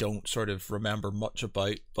generally don't sort of remember much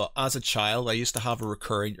about, but as a child, I used to have a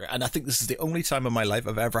recurring, and I think this is the only time in my life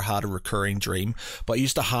I've ever had a recurring dream, but I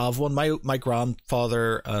used to have one. My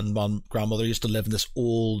grandfather and my grandmother used to live in this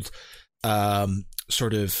old,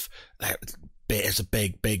 sort of, it's a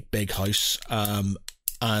big house,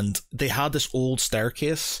 and they had this old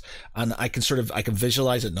staircase, and I can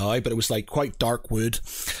visualize it now, but it was like quite dark wood,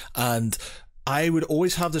 and I would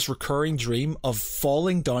always have this recurring dream of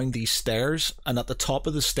falling down these stairs, and at the top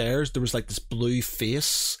of the stairs there was like this blue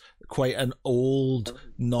face, quite an old,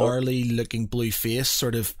 gnarly looking blue face,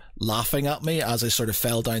 sort of laughing at me as I sort of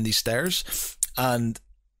fell down these stairs. And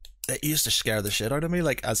it used to scare the shit out of me,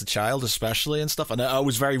 like as a child especially and stuff, and I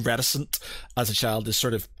was very reticent as a child to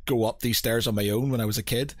sort of go up these stairs on my own when I was a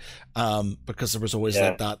kid, because there was always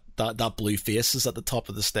like that blue face is at the top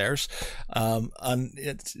of the stairs, and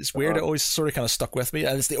it's weird. It always sort of kind of stuck with me,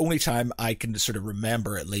 and it's the only time I can sort of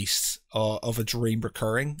remember at least of a dream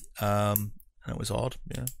recurring, and it was odd.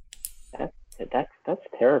 That's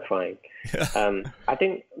terrifying. I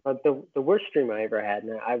think the worst dream I ever had,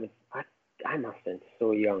 and I must have been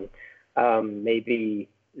so young, maybe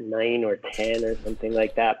 9 or 10 or something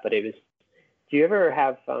like that. But it was, do you ever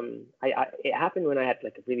have, it happened when I had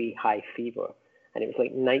like a really high fever, and it was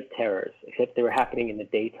like night terrors, except they were happening in the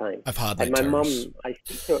daytime. I've had night and my terrors. mum, I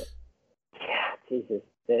speak to her, Jesus,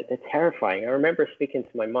 they're terrifying. I remember speaking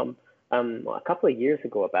to my mum a couple of years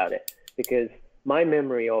ago about it, because my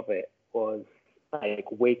memory of it was like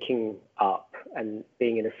waking up and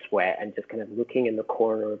being in a sweat and just kind of looking in the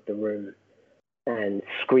corner of the room and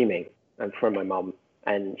screaming for my mum.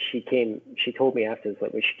 And she told me afterwards,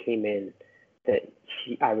 like when she came in, that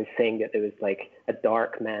I was saying that there was like a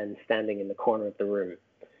dark man standing in the corner of the room.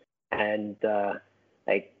 And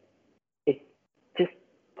like it just,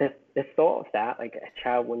 the thought of that, like a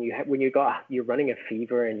child, when you're running a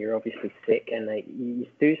fever and you're obviously sick, and like you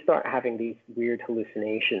do start having these weird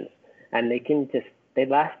hallucinations, and they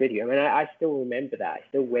last with you. I mean, I still remember that. I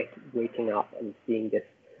still waking up and seeing this.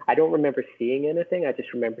 I don't remember seeing anything. I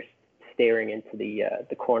just remember staring into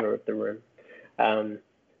the corner of the room.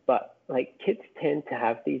 But like kids tend to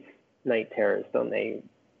have these night terrors, don't they,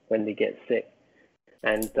 when they get sick?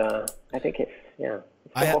 And I think it's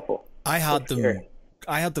awful. I had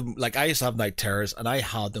them, like I used to have night terrors, and I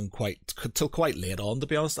had them till quite late on, to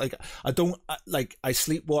be honest. Like I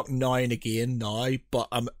sleepwalk now and again now, but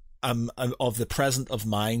I'm of the present of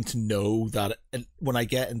mind to know that when I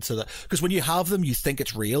get into because when you have them, you think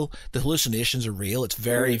it's real. The hallucinations are real. It's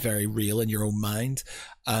very, very real in your own mind.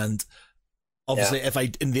 And obviously, if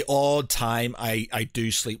in the odd time I do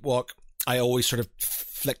sleepwalk, I always sort of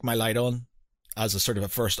flick my light on as a sort of a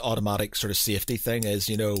first automatic sort of safety thing is,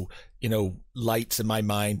 lights in my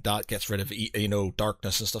mind, that gets rid of,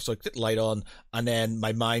 darkness and stuff. So I put light on, and then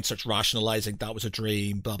my mind starts rationalizing that was a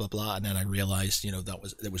dream, blah, blah, blah. And then I realized,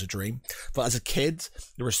 it was a dream. But as a kid,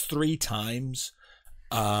 there was 3 times,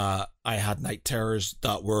 I had night terrors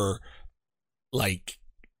that were like,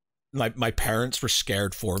 my parents were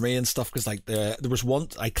scared for me and stuff, because like there was one,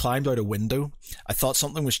 I climbed out a window. I thought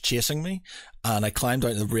something was chasing me, and I climbed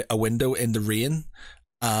out a window in the rain,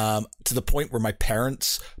 to the point where my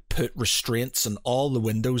parents put restraints on all the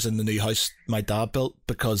windows in the new house my dad built,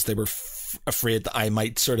 because they were afraid that I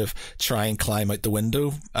might sort of try and climb out the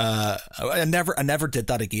window. I never did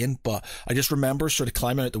that again, but I just remember sort of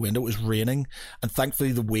climbing out the window. It was raining, and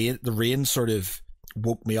thankfully the rain sort of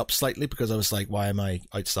woke me up slightly, because I was like, why am I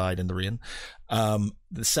outside in the rain? The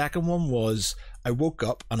second one was, I woke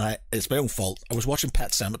up, and it's my own fault. I was watching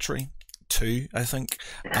Pet Sematary 2, I think,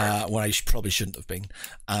 when I probably shouldn't have been.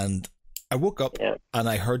 And I woke up, and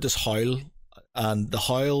I heard this howl, and the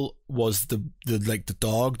howl was the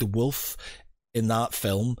dog, the wolf in that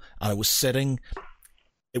film, and it was sitting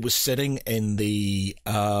in the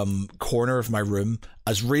corner of my room,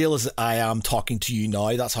 as real as I am talking to you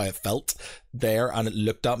now. That's how it felt there, and it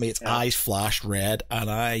looked at me. Its eyes flashed red, and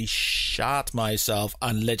I shat myself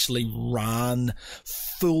and literally ran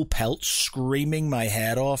full pelt, screaming my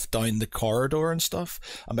head off down the corridor and stuff.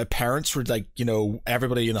 And my parents were like,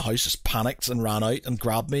 everybody in the house just panicked and ran out and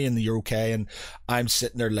grabbed me, and you're okay. And I'm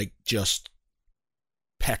sitting there like just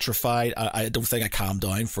petrified. I don't think I calmed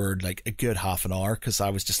down for like a good half an hour, because I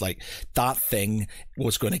was just like, that thing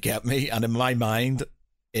was going to get me, and in my mind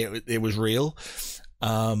it was real.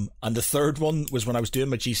 And the third one was when I was doing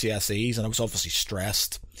my GCSEs, and I was obviously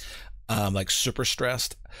stressed, like super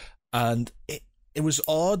stressed, and it was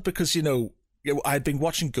odd because I'd been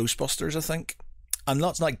watching Ghostbusters, I think, and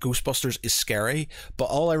not like Ghostbusters is scary, but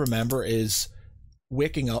all I remember is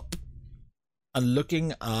waking up and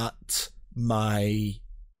looking at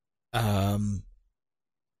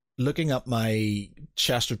my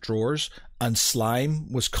chest of drawers, and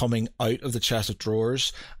slime was coming out of the chest of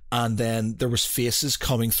drawers, and then there was faces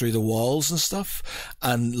coming through the walls and stuff,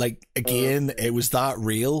 and like again it was that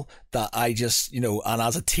real that I just and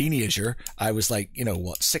as a teenager I was like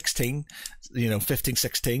 16, 15,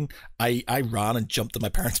 16, I ran and jumped in my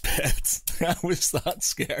parents' beds. I was that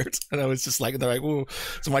scared, and I was just like, they're like, whoa.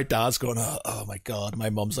 So my dad's going, oh my god. My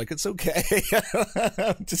mum's like, it's okay.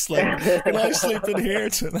 I'm just like, can I sleep in here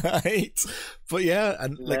tonight? But yeah,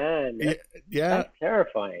 and like, man, yeah, that's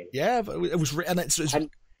terrifying. Yeah, but it was, and it's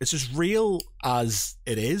as real as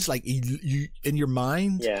it is. Like you in your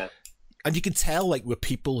mind, yeah. And you can tell, like, with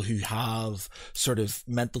people who have sort of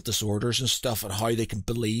mental disorders and stuff, and how they can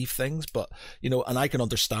believe things. But, and I can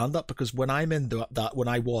understand that, because when I'm in that, when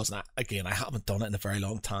I was, and again, I haven't done it in a very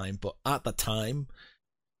long time, but at the time,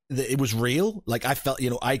 it was real. Like, I felt,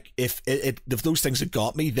 if those things had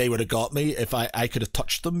got me, they would have got me. If I could have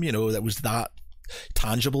touched them, that was that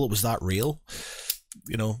tangible, it was that real,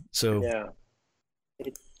 so. Yeah.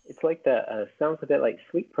 It's like that, sounds a bit like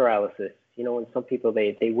sleep paralysis. When some people,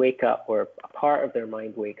 they wake up, or a part of their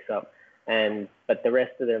mind wakes up, but the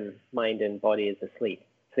rest of their mind and body is asleep.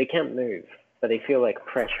 So they can't move, but they feel like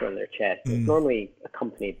pressure on their chest. It's normally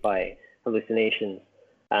accompanied by hallucinations.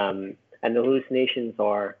 And the hallucinations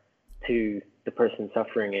are, to the person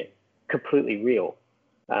suffering it, completely real,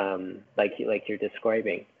 like you're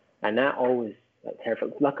describing. And that always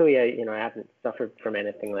terrifying. Luckily, I haven't suffered from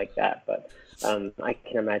anything like that, but I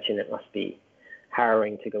can imagine it must be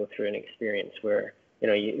harrowing to go through an experience where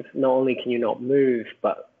you not only can you not move,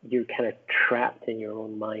 but you're kind of trapped in your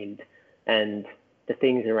own mind, and the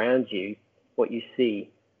things around you, what you see,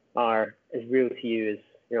 are as real to you as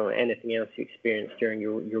anything else you experience during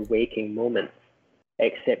your waking moments,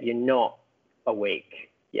 except you're not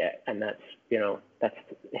awake yet, and that's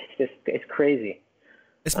it's crazy.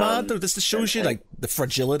 It's mad though. This shows you like the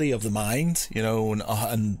fragility of the mind, and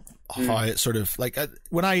how it sort of like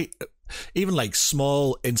when I. Even like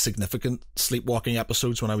small, insignificant sleepwalking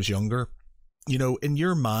episodes when I was younger, in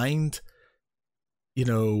your mind,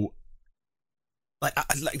 like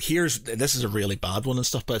this is a really bad one and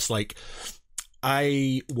stuff, but it's like,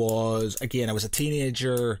 I was a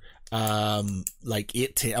teenager, like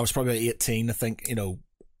 18, I was probably 18, I think,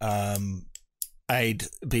 I'd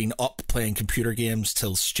been up playing computer games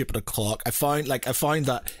till stupid o'clock. I found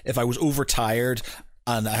that if I was overtired,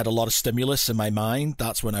 and I had a lot of stimulus in my mind,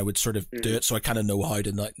 that's when I would sort of do it. So I kind of know how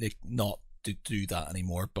to not do that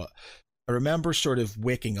anymore. But I remember sort of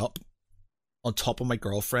waking up on top of my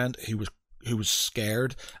girlfriend who was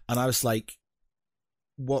scared. And I was like,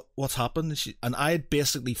 what's happened? And I had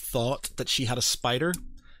basically thought that she had a spider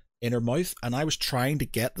in her mouth, and I was trying to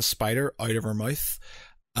get the spider out of her mouth,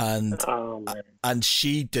 and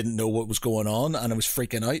she didn't know what was going on, and I was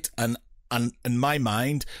freaking out, and in my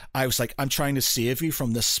mind I was like, I'm trying to save you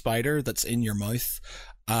from this spider that's in your mouth,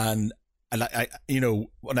 and I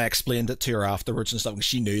when I explained it to her afterwards and stuff,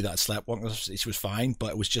 she knew that I sleepwalking, she was fine,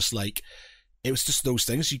 but it was just like, it was just those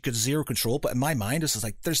things, you could zero control, but in my mind it's just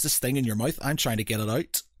like, there's this thing in your mouth, I'm trying to get it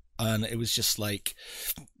out, and it was just like,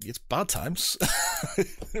 it's bad times.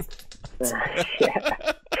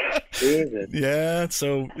 Yeah. Jesus. Yeah,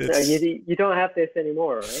 so you don't have this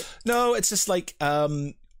anymore, right? No, it's just like,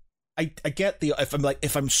 I get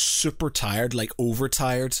if I'm super tired, like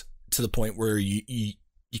overtired to the point where you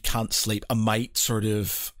can't sleep, I might sort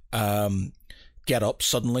of get up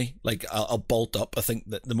suddenly, like I'll bolt up. I think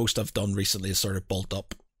that the most I've done recently is sort of bolt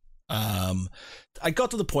up. I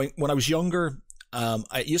got to the point when I was younger,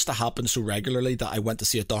 it used to happen so regularly that I went to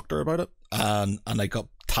see a doctor about it, and I got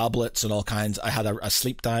tablets and all kinds. I had a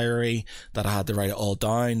sleep diary that I had to write it all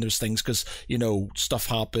down. There's things, because stuff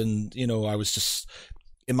happened, I was just,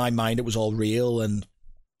 in my mind it was all real, and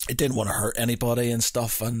it didn't want to hurt anybody and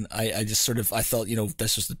stuff, and I just sort of, I thought,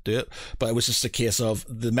 this was to do it, but it was just a case of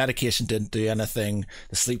the medication didn't do anything,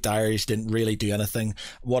 the sleep diaries didn't really do anything.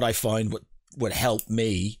 What I found what helped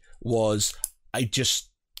me was I just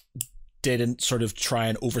didn't sort of try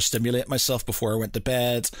and overstimulate myself before I went to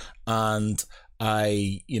bed, and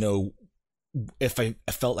I if I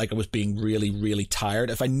felt like I was being really, really tired,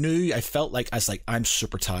 if I felt like I was like, I'm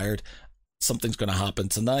super tired, something's going to happen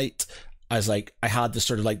tonight, I was like, I had this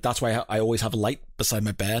sort of like, that's why I always have a light beside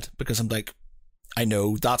my bed, because I'm like, I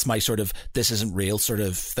know that's my sort of, this isn't real sort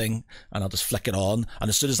of thing, and I'll just flick it on, and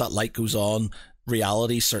as soon as that light goes on,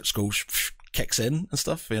 reality kicks in and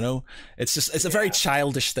stuff. It's just, it's a very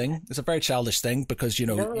childish thing. It's a very childish thing because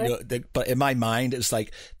but in my mind it's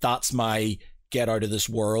like, that's my get out of this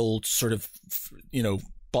world sort of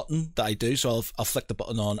button that I do. So I'll flick the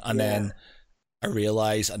button on, and then I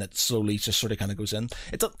realize, and it slowly just sort of kind of goes in.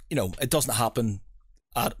 It it doesn't happen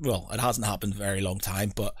it hasn't happened a very long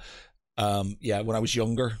time, but when I was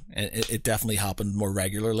younger, it definitely happened more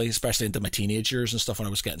regularly, especially into my teenage years and stuff, when I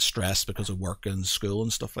was getting stressed because of work and school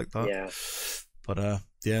and stuff like that. Yeah. But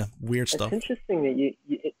weird stuff. It's interesting that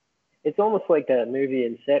it's almost like that movie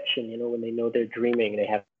Inception, when they know they're dreaming, they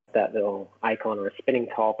have that little icon or a spinning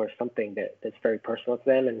top or something that's very personal to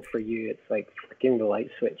them, and for you it's like flicking the light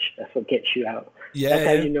switch. That's what gets you out. That's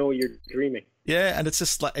how you know you're dreaming. Yeah, and it's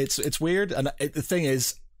just like, it's weird, and the thing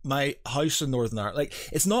is, my house in Northern Ireland, like,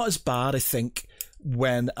 it's not as bad, I think,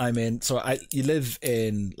 when I'm in, you live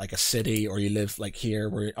in like a city, or you live like here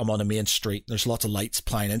where I'm on a main street, there's lots of lights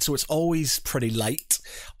plying in, so it's always pretty light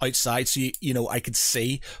outside, so I could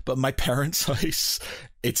see. But my parents' house,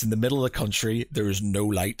 it's in the middle of the country, there is no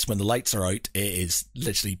lights. When the lights are out, it is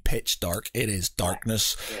literally pitch dark, it is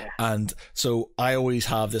darkness. And so I always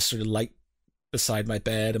have this sort of light beside my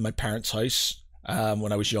bed in my parents' house,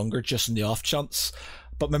 when I was younger, just in the off chance.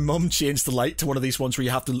 But my mum changed the light to one of these ones where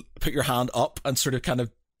you have to put your hand up and sort of kind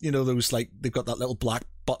of, those, like, they've got that little black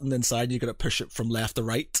button inside and you got to push it from left to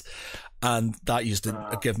right. And that used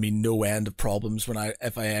to give me no end of problems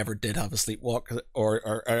if I ever did have a sleepwalk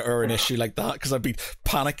or an issue like that, because I'd be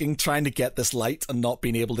panicking trying to get this light and not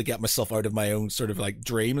being able to get myself out of my own sort of like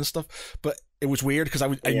dream and stuff. But it was weird because I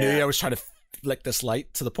knew I was trying to flick this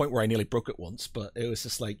light to the point where I nearly broke it once, but it was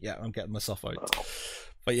just like, I'm getting myself out.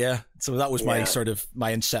 But so that was my sort of,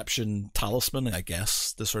 my Inception talisman, I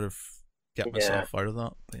guess, to sort of get myself out of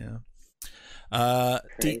that. But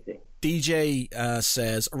DJ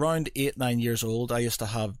says, around 8-9 years old, I used to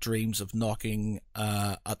have dreams of knocking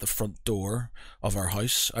at the front door of our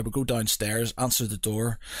house. I would go downstairs, answer the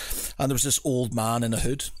door, and there was this old man in a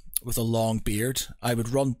hood with a long beard. I would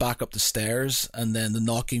run back up the stairs, and then the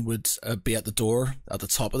knocking would be at the door at the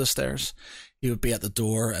top of the stairs. He would be at the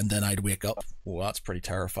door, and then I'd wake up. Oh, that's pretty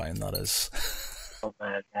terrifying, that is. Oh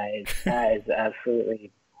man, that is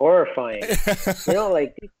absolutely horrifying. It's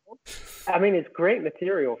great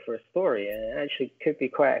material for a story, and it actually could be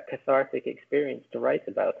quite a cathartic experience to write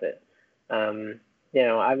about it.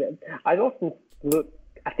 I've often looked,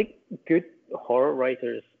 I think good horror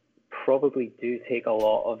writers probably do take a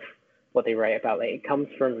lot of what they write about. Like, it comes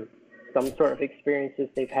from some sort of experiences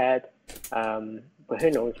they've had, but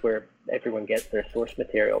who knows where everyone gets their source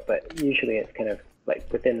material. But usually it's kind of like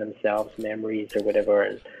within themselves, memories or whatever.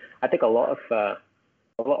 And I think a lot of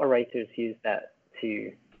writers use that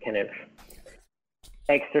to kind of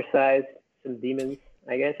exercise some demons,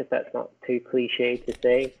 I guess, if that's not too cliche to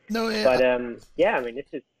say. No, yeah.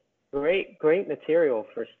 But great material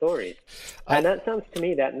for stories. And that sounds to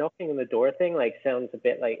me, that knocking on the door thing, like, sounds a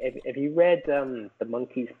bit like, if you read The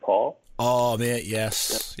Monkey's Paw. Oh, mate,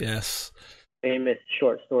 yes. Famous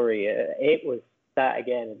short story. It was, that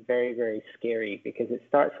again, is very, very scary because it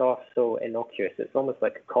starts off so innocuous. It's almost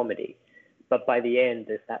like a comedy. But by the end,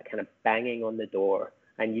 there's that kind of banging on the door.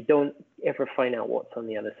 And you don't ever find out what's on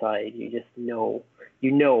the other side. You just know.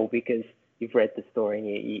 You know because you've read the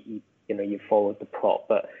story and you've followed the plot.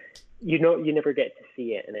 But you never get to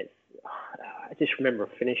see it. And it's, I just remember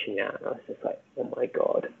finishing that. And I was just like, oh my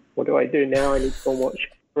God, what do I do now? I need to go watch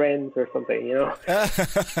Friends or something,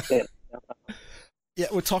 Yeah,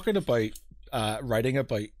 we're talking about writing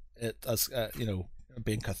about it as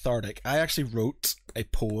being cathartic. I actually wrote a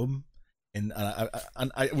poem and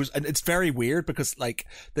it's very weird because like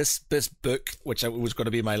this book, which was going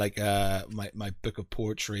to be my my book of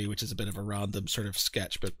poetry, which is a bit of a random sort of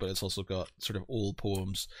sketchbook, but it's also got sort of old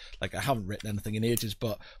poems. Like, I haven't written anything in ages,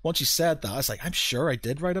 but once you said that, I was like, I'm sure I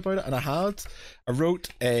did write about it, and I wrote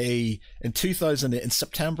in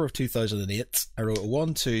September of 2008. I wrote a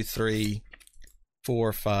 1, 2, 3,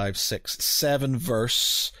 4, 5, 6, 7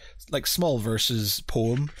 verse, like small verses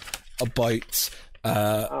poem about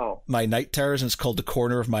my night terrors, and it's called The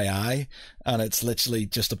Corner of My Eye, and it's literally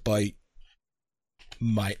just about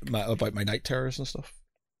my night terrors and stuff.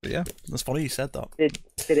 But yeah, that's funny you said that. Did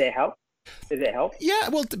it help? Did it help? Yeah,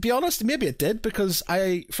 well, to be honest, maybe it did, because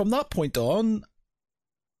from that point on,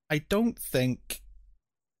 I don't think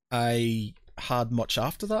I had much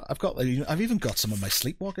after that. I've even got some of my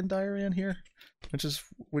sleepwalking diary in here, which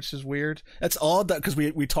is weird. It's odd that because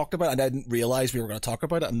we talked about it and I didn't realize we were going to talk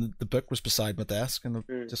about it, and the book was beside my desk, and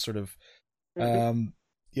just sort of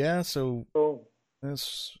yeah. So cool.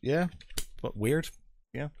 It's but weird.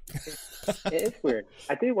 Yeah, it is weird.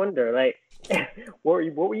 I do wonder, like, what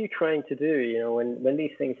were you trying to do? When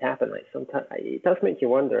these things happen, like, sometimes it does make you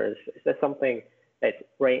wonder: is there something that's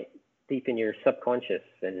right deep in your subconscious,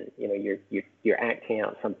 and you're acting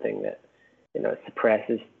out something that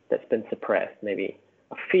that's been suppressed, maybe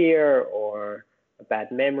a fear or a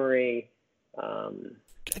bad memory.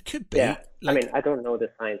 It could be. Yeah, like, I don't know the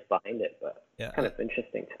science behind it, but it's kind of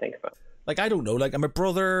interesting to think about. Like, I don't know. Like, my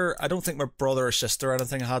brother, I don't think my brother or sister or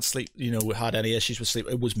anything had had any issues with sleep.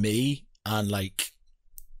 It was me, and like,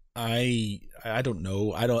 I don't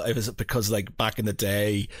know. I don't. Is it because like back in the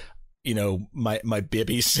day, my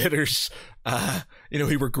babysitters,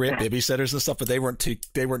 who were great babysitters and stuff, but they weren't too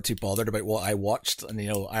bothered about what I watched. And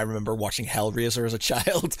I remember watching Hellraiser as a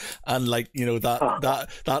child, and like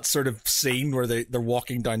that sort of scene where they're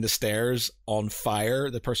walking down the stairs on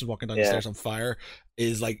fire. The person walking down the stairs on fire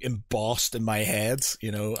is like embossed in my head,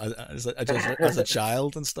 as a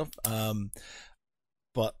child and stuff.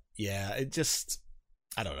 But yeah, it just,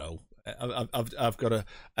 I don't know. I've got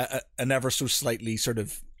an ever so slightly sort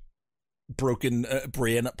of broken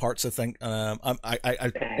brain at parts. I think I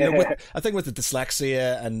think with the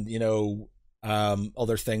dyslexia and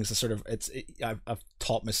other things, that sort of I've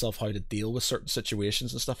taught myself how to deal with certain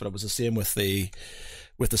situations and stuff, and it was the same with the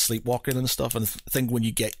sleepwalking and stuff. And I think when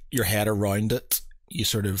you get your head around it, you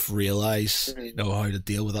sort of realize how to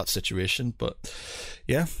deal with that situation. But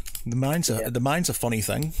yeah, the mind's a funny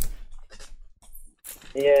thing.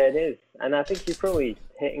 Yeah, it is, and I think you're probably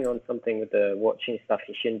hitting on something with the watching stuff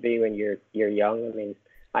you shouldn't be when you're young. I mean,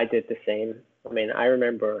 I did the same. I mean, I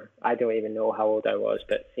remember, I don't even know how old I was,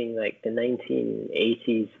 but seeing like the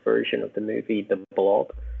 1980s version of the movie The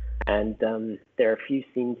Blob, and there are a few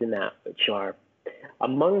scenes in that which are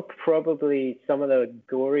among probably some of the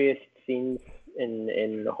goriest scenes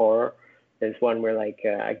in horror. There's one where like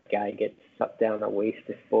a guy gets sucked down a waste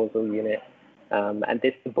disposal unit, and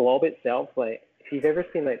The Blob itself, like, if you've ever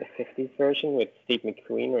seen like the 50s version with Steve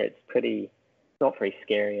McQueen, where it's not very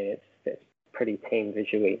scary and it's pretty tame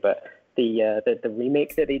visually, but the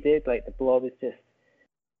remake that they did, like The Blob, is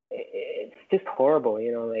it's just horrible.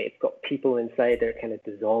 Like, it's got people inside that are kind of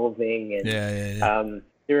dissolving, and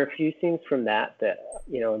there are a few scenes from that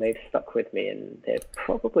they've stuck with me, and they're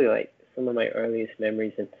probably like some of my earliest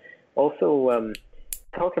memories. And also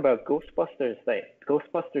talk about Ghostbusters, like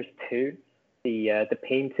Ghostbusters 2. The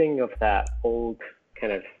painting of that old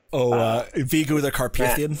kind of Vigo the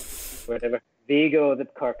Carpathian, whatever, Vigo the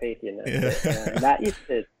Carpathian. That used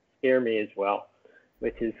to scare me as well,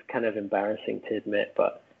 which is kind of embarrassing to admit,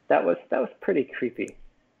 but that was pretty creepy.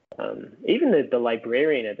 Even the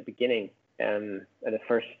librarian at the beginning, at the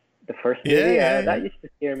first movie, that used to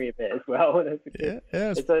scare me a bit as well when I was a kid.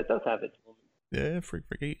 It does have its moments. Yeah,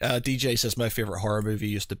 freaky. DJ says my favorite horror movie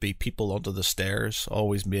used to be People Under the Stairs.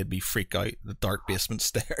 Always made me freak out. The dark basement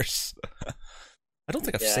stairs. I don't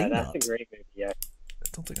think I've seen that. That's a great movie. Yeah.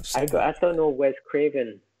 don't think I've seen that. I don't know Wes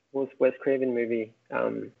Craven. What's Wes Craven movie?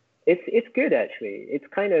 It's good actually. It's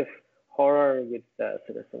kind of horror with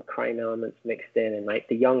sort of some crime elements mixed in, and like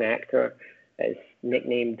the young actor is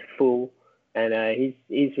nicknamed Fool, and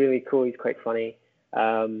he's really cool. He's quite funny.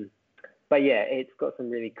 But yeah, it's got some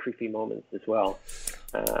really creepy moments as well.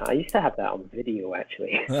 I used to have that on video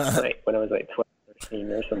actually, like when I was like 12,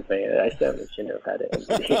 13 or something. I certainly shouldn't have had it on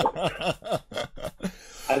video.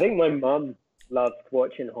 I think my mum loved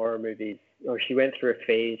watching horror movies, or she went through a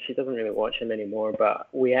phase. She doesn't really watch them anymore, but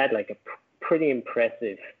we had like a pretty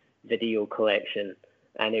impressive video collection,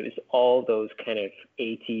 and it was all those kind of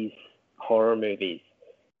 80s horror movies.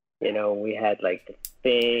 You know, we had like The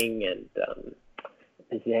Thing and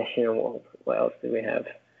Possession, and what else do we have?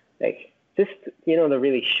 Like, just, you know, the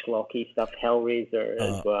really schlocky stuff, Hellraiser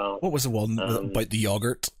as well. What was the one about the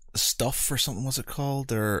yogurt stuff or something, was it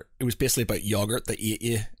called? Or it was basically about yogurt that ate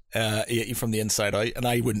you from the inside out, and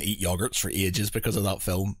I wouldn't eat yogurts for ages because of that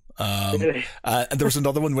film. And there was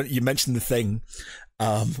another one when you mentioned The Thing.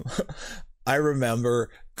 I remember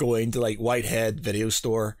going to like Whitehead video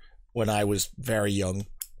store when I was very young.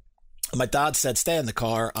 And my dad said, stay in the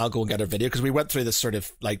car, I'll go and get a video. Because we went through this sort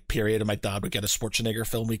of like period, and my dad would get a Schwarzenegger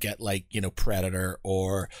film. We'd get like, you know, Predator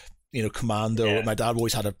or, you know, Commando. Yeah. My dad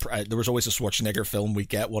always had there was always a Schwarzenegger film we'd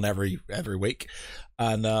get one every week.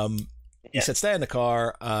 And he said, stay in the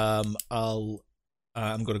car, I'm going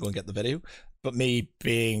to go and get the video. But me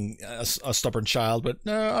being a stubborn child, but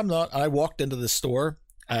no, I'm not. And I walked into the store,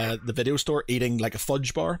 the video store, eating like a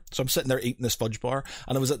fudge bar. So I'm sitting there eating this fudge bar,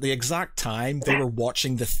 and it was at the exact time they were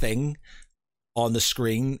watching The Thing on the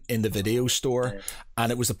screen in the video store,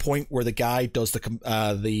 and it was the point where the guy does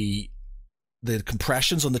the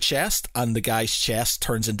compressions on the chest, and the guy's chest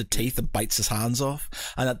turns into teeth and bites his hands off.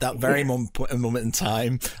 And at that very moment in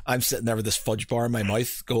time, I'm sitting there with this fudge bar in my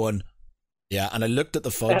mouth going, yeah. And I looked at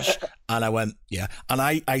the fudge and I went, yeah. And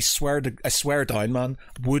I swear down, man,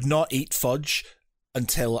 would not eat fudge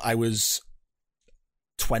until I was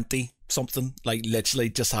 20 something. Like literally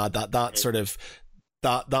just had that sort of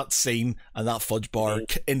that scene and that fudge bar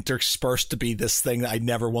interspersed to be this thing that I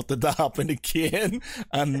never wanted to happen again.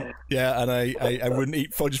 And yeah, and I wouldn't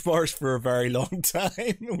eat fudge bars for a very long time.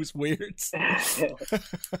 It was weird. I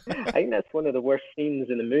think that's one of the worst scenes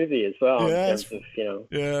in the movie as well, in terms of, you know,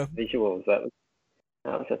 visuals. That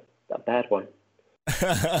was a bad one.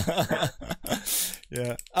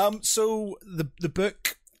 Yeah. So the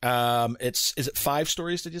book, is it 5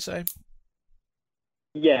 stories, did you say?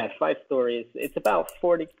 Yeah, 5 stories. It's about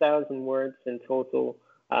 40,000 words in total.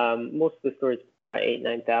 Most of the stories are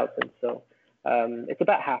 8,000-9,000, so it's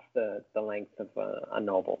about half the length of a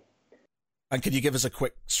novel. And can you give us a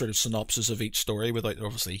quick sort of synopsis of each story without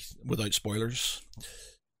spoilers?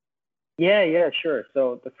 Yeah, sure.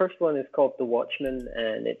 So the first one is called The Watchman,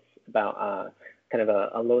 and it's about kind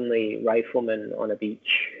of a lonely rifleman on a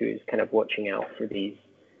beach who's kind of watching out for these,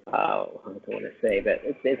 I don't want to say, but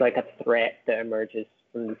it's like a threat that emerges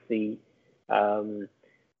from the sea.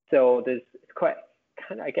 So it's quite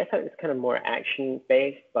kind of, I guess it's kind of more action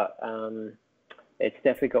based, but it's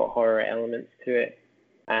definitely got horror elements to it.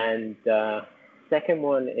 And second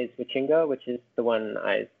one is Wichinga, which is the one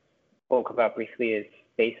I spoke about briefly. Is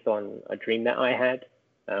based on a dream that I had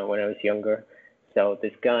when I was younger. So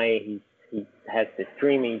this guy, he has this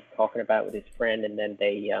dream he's talking about with his friend, and then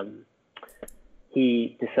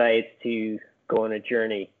he decides to go on a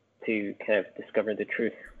journey to kind of discover the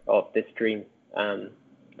truth of this dream.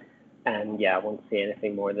 And yeah, I won't say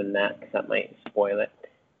anything more than that because that might spoil it.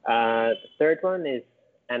 The third one is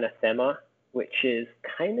Anathema, which is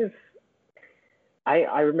kind of,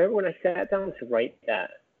 I remember when I sat down to write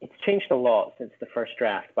that, it's changed a lot since the first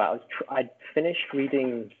draft, but I'd finished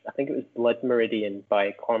reading, I think it was Blood Meridian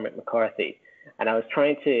by Cormac McCarthy, and I was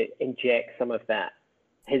trying to inject some of that,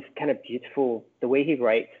 his kind of beautiful, the way he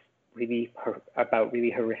writes about really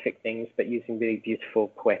horrific things, but using really beautiful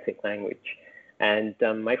poetic language. And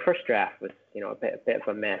my first draft was, you know, a bit of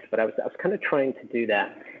a mess, but I was kind of trying to do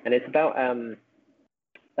that. And it's about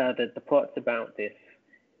the plot's about this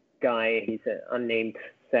guy. He's an unnamed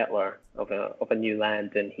settler of a new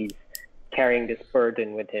land, and he's carrying this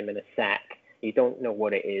burden with him in a sack. You don't know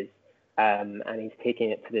what it is, and he's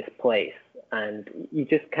taking it to this place. And you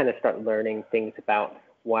just kind of start learning things about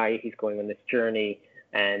why he's going on this journey,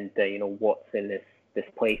 and you know, what's in this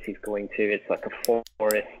place he's going to. It's like a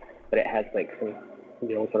forest, but it has like some,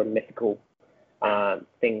 you know, sort of mythical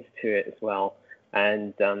things to it as well.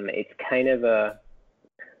 And it's kind of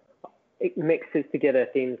it mixes together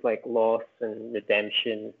themes like loss and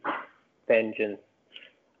redemption, vengeance.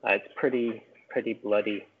 It's pretty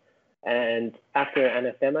bloody. And after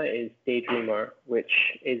Anathema is Daydreamer, which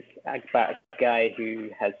is about a guy who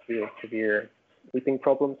has real severe sleeping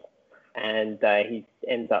problems, and he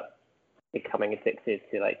ends up becoming addicted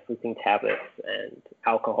to like sleeping tablets and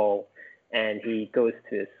alcohol, and he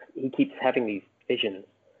keeps having these visions,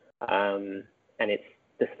 and it's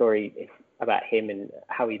the story is about him and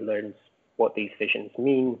how he learns what these visions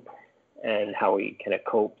mean, and how he kind of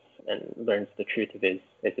copes and learns the truth of his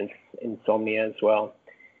insomnia as well.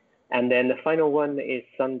 And then the final one is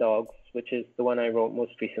Sundogs, which is the one I wrote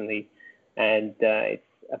most recently. And it's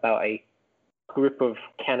about a group of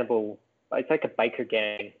cannibal, it's like a biker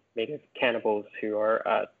gang made of cannibals who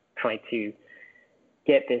are trying to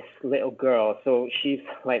get this little girl. So she's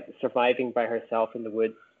like surviving by herself in the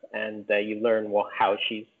woods, and you learn how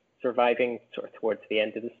she's surviving sort of towards the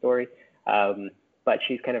end of the story. But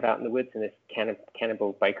she's kind of out in the woods, and this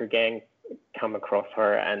cannibal biker gang come across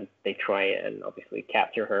her, and they try and obviously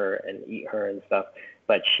capture her and eat her and stuff.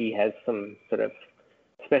 But she has some sort of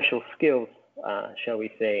special skills, shall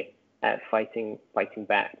we say, at fighting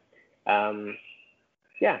back.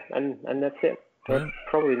 Yeah, and that's it. We're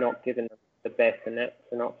probably not giving the best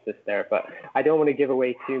synopsis there, but I don't want to give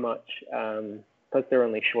away too much because they're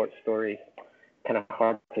only short stories. Kind of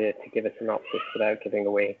hard to give a synopsis without giving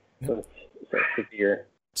away some sort of severe.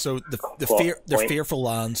 So the Fearful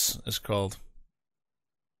Lands is called.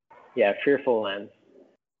 Yeah, Fearful Lands.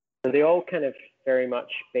 So they all kind of very much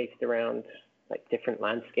based around like different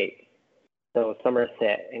landscapes. So some are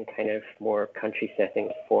set in kind of more country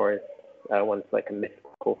settings, forests. One's like a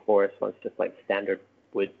mythical forest. One's just like standard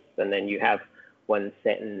woods. And then you have one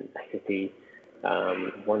set in a city,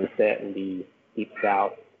 one set in the deep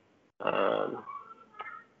south,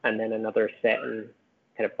 and then another set in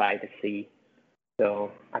kind of by the sea.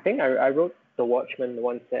 So I think I wrote The Watchmen, the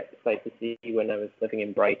one set beside the sea, when I was living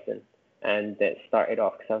in Brighton. And it started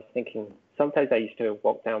off because I was thinking, sometimes I used to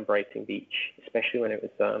walk down Brighton Beach, especially when it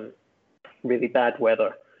was really bad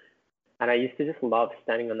weather. And I used to just love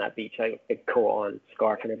standing on that beach, like big coat on,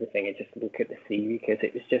 scarf and everything, and just look at the sea, because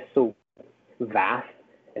it was just so vast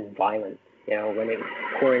and violent. You know, when it was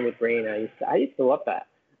pouring with rain, I used to love that.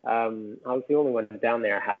 I was the only one down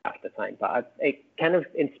there half the time, but it kind of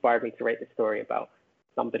inspired me to write the story about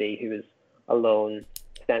somebody who was alone,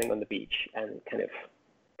 standing on the beach, and kind of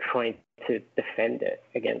trying to defend it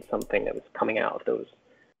against something that was coming out of those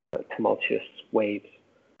tumultuous waves.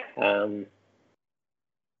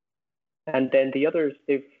 And then the others,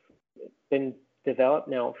 they've been developed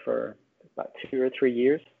now for about 2 or 3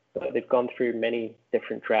 years. So they've gone through many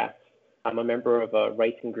different drafts. I'm a member of a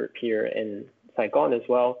writing group here in Saigon as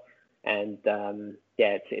well. And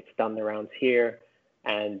it's done the rounds here.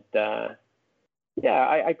 And I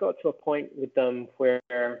got to a point with them where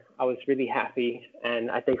I was really happy,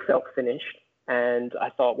 and they felt finished. And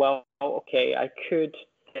I thought, well, okay, I could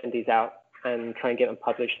send these out and try and get them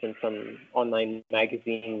published in some online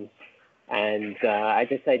magazines. And I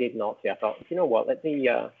decided not to. I thought, you know what, let's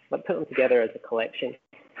put them together as a collection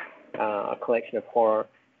of horror,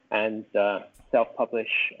 and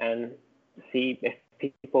self-publish and see if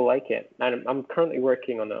people like it. And I'm currently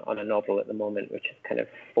working on a novel at the moment, which is kind of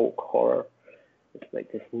folk horror. It's like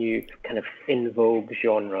this new kind of in vogue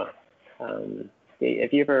genre. Have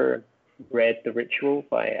you ever read The Ritual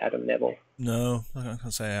by Adam Neville? No, I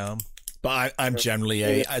can't say I am. But I'm generally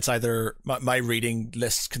it's either my reading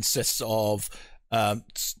list consists of, my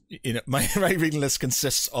reading list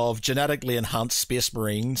consists of genetically enhanced space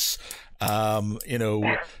marines,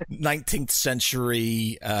 19th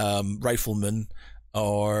century riflemen,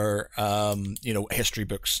 or history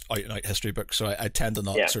books, out history books. So I tend to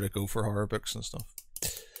not sort of go for horror books and stuff.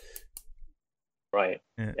 Right.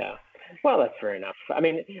 Yeah. Well, that's fair enough. I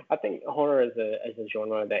mean, I think horror as a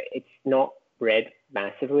genre, that it's not read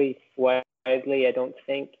massively widely, I don't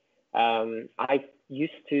think. I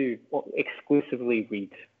used to exclusively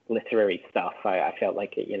read literary stuff. I felt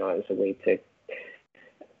like it was a way to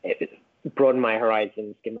broaden my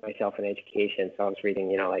horizons, give myself an education. So I was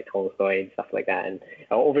reading, like Tolstoy and stuff like that. And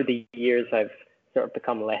over the years, I've sort of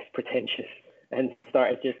become less pretentious and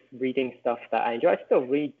started just reading stuff that I enjoy. I still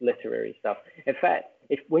read literary stuff. In fact,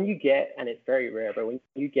 when you get, and it's very rare, but when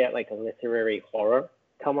you get like a literary horror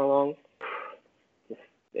come along,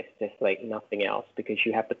 it's just like nothing else, because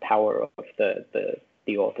you have the power of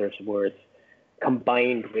the author's words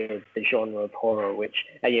combined with the genre of horror, which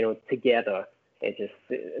together, it just,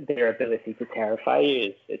 their ability to terrify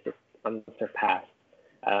you is just unsurpassed.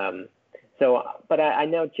 But I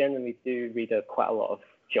now generally do read quite a lot of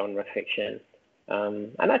genre fiction,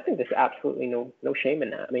 and I think there's absolutely no shame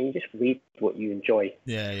in that. I mean, you just read what you enjoy.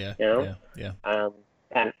 Yeah.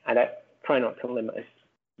 And I try not to limit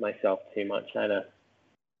myself too much. I know.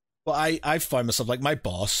 Well, I find myself like my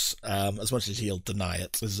boss, as much as he'll deny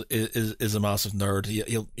it, is a massive nerd.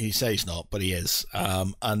 He says he's not, but he is.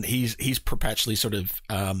 And he's perpetually sort of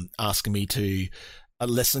asking me to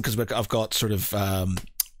listen, because I've got sort of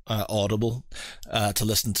Audible to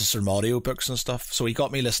listen to some audio books and stuff. So he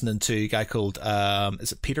got me listening to a guy called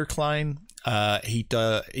is it Peter Klein? He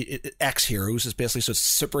X Heroes is basically, so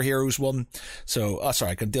it's superheroes one. So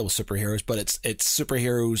sorry, I can deal with superheroes, but it's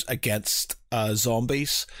superheroes against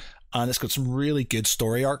zombies. And it's got some really good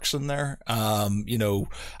story arcs in there. You know,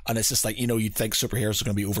 and it's just like, you know, you'd think superheroes are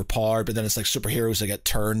going to be overpowered, but then it's like superheroes that get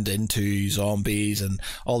turned into zombies and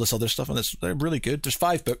all this other stuff. And they're really good. There's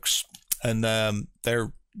 5 books, and I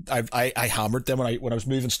hammered them when I was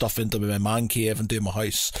moving stuff into my man cave and doing my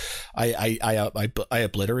house. I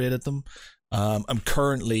obliterated them. I'm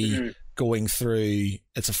currently going through.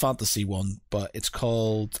 It's a fantasy one, but it's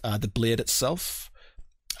called The Blade Itself,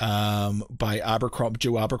 by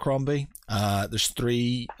Joe Abercrombie. There's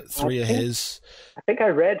three of his. I think I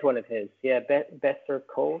read one of his. Yeah, Best Served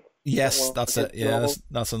Cold. Yes, that's it. Yeah,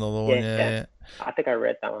 that's another one. Yeah. I think I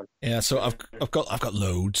read that one. Yeah, so I've got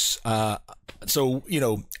loads. So you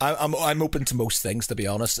know, I'm open to most things, to be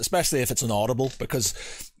honest, especially if it's an Audible,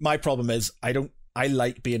 because my problem is I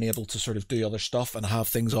like being able to sort of do other stuff and have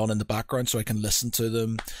things on in the background so I can listen to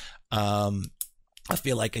them. I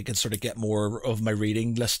feel like I can sort of get more of my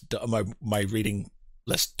reading list, my reading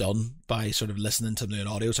list done by sort of listening to them in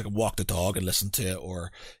audio. So I can walk the dog and listen to it,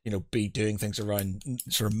 or, you know, be doing things around,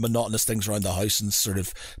 sort of monotonous things around the house, and sort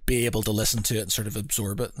of be able to listen to it and sort of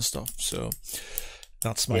absorb it and stuff. So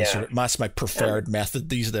that's my that's my preferred method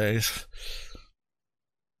these days.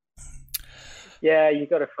 Yeah, you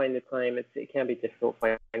got to find the time. It can be difficult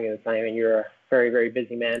finding the time, and you're a very, very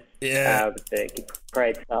busy man. Yeah, with the Geek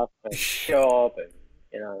Pride stuff and job, and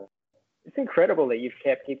you know, it's incredible that you've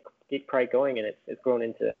kept Geek Pride going, and it's grown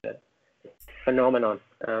into a phenomenon.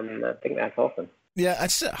 I think that's awesome. Yeah,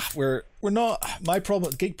 we're not. My problem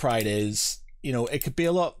with Geek Pride is, you know, it could be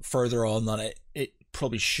a lot further on than it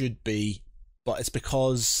probably should be, but it's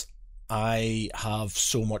because I have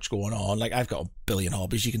so much going on. Like, I've got a billion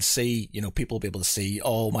hobbies. You can see, you know, people will be able to see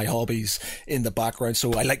all my hobbies in the background.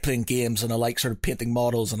 So I like playing games, and I like sort of painting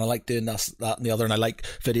models, and I like doing this, that, and the other, and I like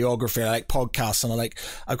videography, I like podcasts, and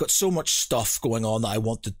I've got so much stuff going on that I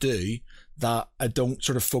want to do that I don't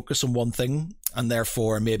sort of focus on one thing, and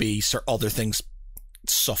therefore maybe other things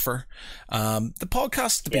suffer. The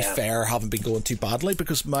podcasts, to be fair, haven't been going too badly,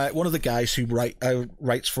 because one of the guys who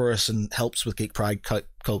writes for us and helps with Geek Pride,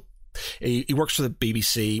 called he works for the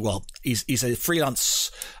BBC. Well, he's a freelance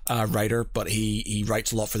writer, but he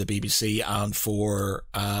writes a lot for the BBC and for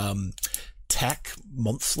Tech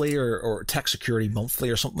Monthly or Tech Security Monthly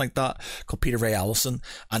or something like that, called Peter Ray Allison,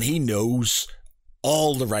 and he knows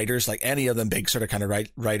all the writers, like any of them big sort of kind of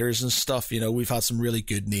writers and stuff. You know, we've had some really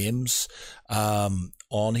good names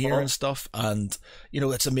on here and stuff, and you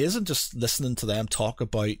know, it's amazing just listening to them talk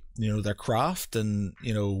about, you know, their craft, and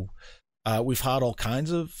you know, we've had all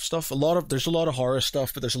kinds of stuff. There's a lot of horror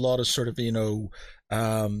stuff, but there's a lot of sort of, you know,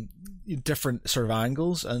 different sort of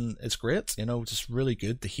angles, and it's great. You know, just really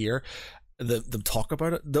good to hear them talk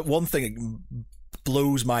about it. The one thing that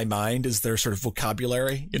blows my mind is their sort of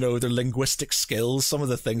vocabulary, you know, their linguistic skills, some of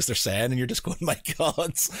the things they're saying, and you're just going, my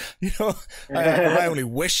God, you know, I only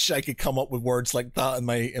wish I could come up with words like that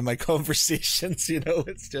in my conversations. You know,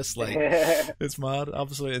 it's just like, it's mad,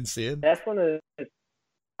 absolutely insane.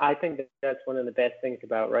 I think that's one of the best things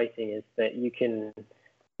about writing, is that you can,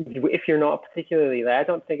 if you're not particularly, I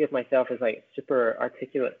don't think of myself as like a super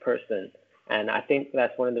articulate person. And I think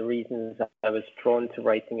that's one of the reasons I was drawn to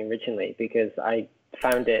writing originally, because I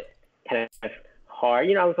found it kind of hard.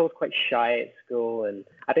 You know, I was always quite shy at school, and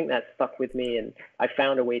I think that stuck with me. And I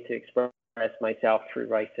found a way to express myself through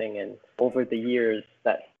writing. And over the years,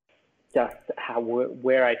 that's just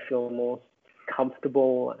where I feel most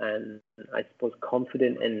comfortable and I suppose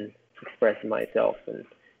confident in expressing myself. And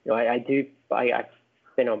you know, I've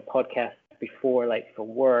been on podcasts before, like for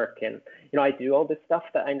work, and you know, I do all this stuff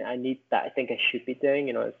that I think I should be doing.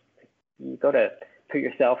 You know, you got to put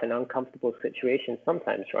yourself in uncomfortable situations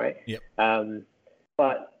sometimes, right? Yep.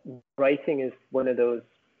 But writing is one of those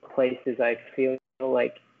places I feel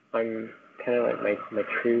like I'm kind of like my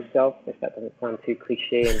true self, if that doesn't sound too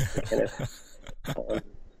cliche and kind of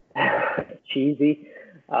cheesy,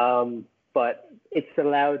 but it's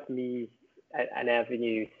allowed me an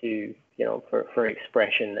avenue to, you know, for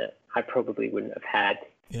expression that I probably wouldn't have had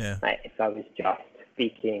if I was just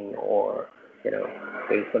speaking, or, you know,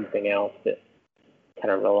 doing something else that kind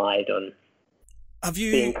of relied on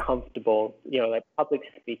being comfortable. You know, like public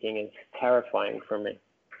speaking is terrifying for me.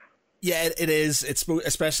 Yeah, it is. It's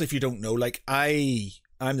especially if you don't know. Like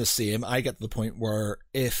I'm the same. I get to the point where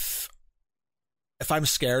if I'm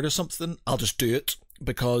scared of something, I'll just do it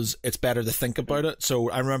because it's better to think about it. So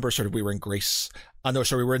I remember sort of we were in Greece. We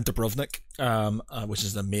were in Dubrovnik, which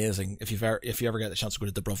is amazing. If you ever get the chance to go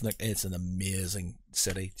to Dubrovnik, it's an amazing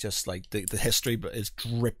city. Just like the history, but it's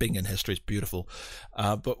dripping in history. It's beautiful.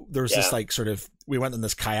 But there was this like sort of we went on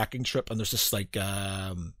this kayaking trip, and there's this like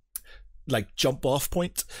jump off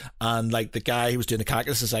point, and like the guy who was doing the kayak,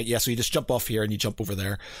 this is like, yeah, so you just jump off here and you jump over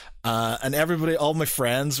there, and everybody, all my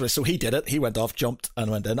friends were, so he did it, he went off, jumped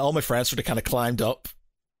and went in. All my friends sort of kind of climbed up,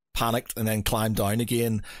 panicked, and then climbed down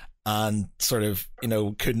again, and sort of, you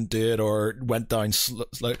know, couldn't do it or went down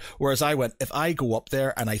slow. Whereas I went, if I go up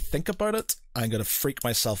there and I think about it, I'm going to freak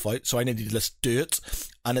myself out, so I need to just do it.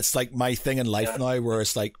 And it's like my thing in life now, where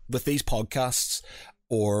it's like with these podcasts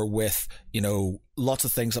or with, you know, lots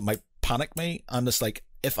of things that might panic me, I'm just like,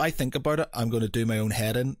 if I think about it, I'm going to do my own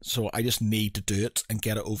head in, so I just need to do it and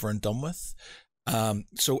get it over and done with.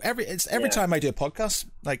 So every time I do a podcast,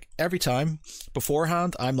 like every time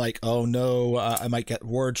beforehand, I'm like, oh no, I might get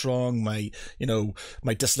words wrong. My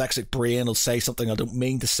dyslexic brain will say something I don't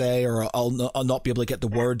mean to say, or I'll not be able to get the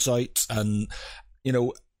words out, and you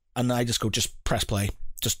know, and I just go, just press play,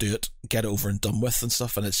 just do it, get it over and done with and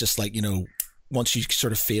stuff. And it's just like, you know, once you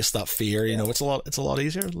sort of face that fear, you know, it's a lot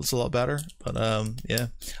easier, it's a lot better. But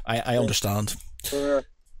I understand. We're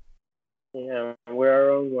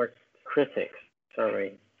our own worst critics, aren't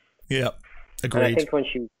we? Yeah, agreed. And I think once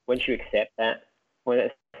you accept that,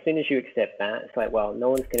 as soon as you accept that, it's like, well,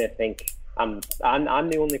 no one's gonna think I'm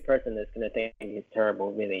the only person that's gonna think it's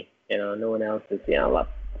terrible, really. You know, no one else is. You know, a lot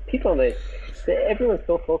of people everyone's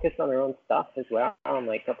so focused on their own stuff as well, and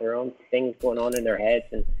like got their own things going on in their heads,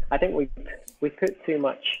 and I think we put too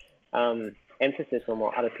much emphasis on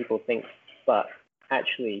what other people think, but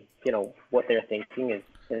actually, you know, what they're thinking is,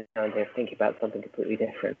 you know, they're thinking about something completely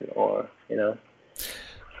different, or, you know, it's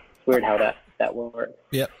weird how that works.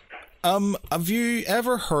 Yeah. Have you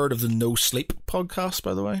ever heard of the No Sleep podcast,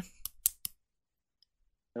 by the way?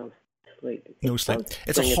 No Sleep.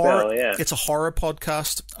 It's a horror. It's a horror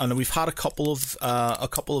podcast, and we've had a couple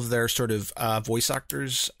of their sort of voice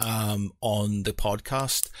actors on the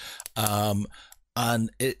podcast.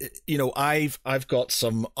 And you know, I've got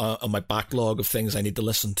some on my backlog of things I need to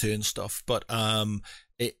listen to and stuff. But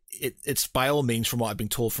it's by all means, from what I've been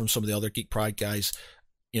told from some of the other Geek Pride guys,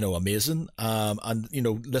 you know, amazing. And you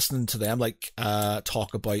know, listening to them like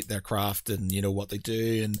talk about their craft and, you know, what they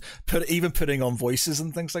do, and putting on voices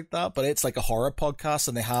and things like that. But it's like a horror podcast,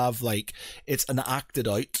 and they have like, it's an acted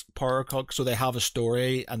out horror podcast, so they have a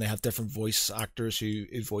story and they have different voice actors who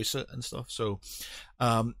voice it and stuff. So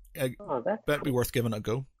that'd be worth giving it a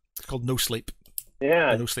go. It's called No Sleep.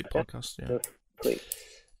 Yeah, No Sleep podcast. Yeah, No Sleep.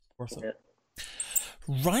 Worth it.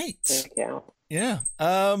 Right. Yeah.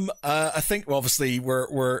 I think obviously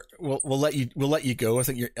we'll let you go. I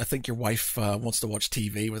think your wife wants to watch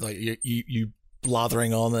TV without you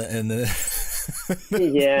blathering on it, and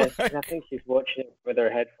yeah, I think she's watching it with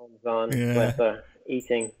her headphones on, with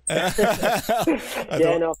eating. Thanks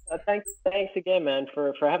again, man,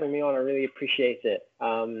 for having me on. I really appreciate it.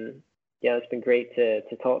 It's been great to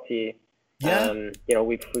talk to you. Yeah. You know,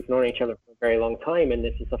 we've known each other for a very long time, and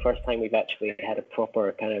this is the first time we've actually had a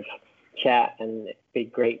proper kind of chat, and it'd be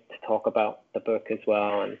great to talk about the book as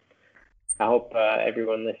well. And I hope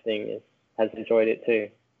everyone listening has enjoyed it too.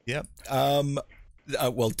 Yeah.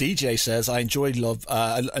 Well, DJ says, I enjoy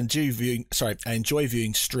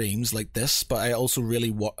viewing streams like this, but I also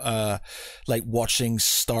really like watching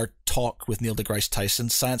Star Talk with Neil deGrasse Tyson,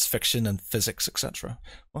 science fiction and physics, etc.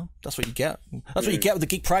 Well, that's what you get. That's what you get with the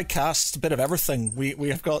Geek Pride cast. It's a bit of everything. We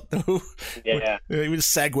have got we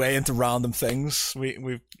just segue into random things. We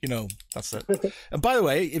you know, that's it. And by the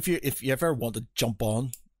way, if you ever want to jump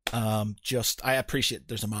on, I appreciate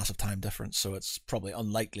there's a massive time difference, so it's probably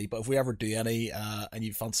unlikely, but if we ever do any and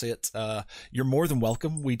you fancy it, you're more than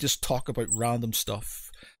welcome. We just talk about random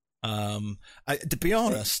stuff. To be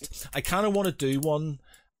honest, I kind of want to do one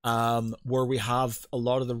where we have a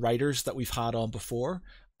lot of the writers that we've had on before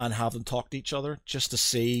and have them talk to each other, just to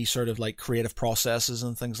see sort of like creative processes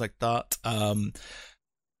and things like that.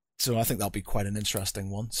 So I think that'll be quite an interesting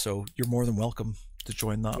one, so you're more than welcome to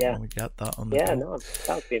join that when we get that on the no,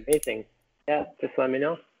 that would be amazing. Yeah, just let me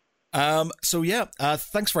know.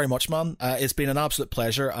 Thanks very much, man. It's been an absolute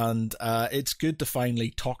pleasure, and it's good to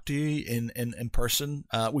finally talk to you in person.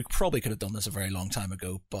 We probably could have done this a very long time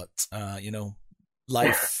ago, but you know,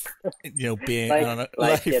 life, you know, being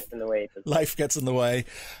life gets in the way. Life gets in the way.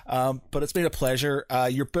 But it's been a pleasure.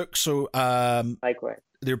 Your book, so likewise.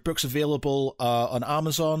 their book's available on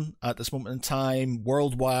Amazon at this moment in time,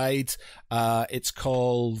 worldwide. It's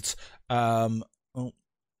called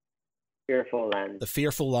Fearful Lands. The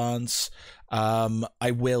Fearful Lands.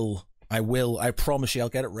 I promise you I'll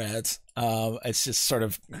get it read. It's just sort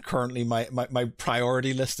of currently my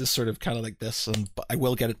priority list is sort of kind of like this, but I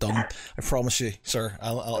will get it done. I promise you, sir.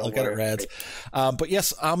 I'll get it read. But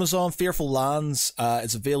yes, Amazon Fearful Lands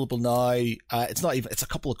is available now. It's not even, it's a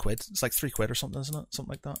couple of quid. It's like £3 or something, isn't it?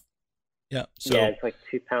 Something like that. Yeah. So, yeah, it's like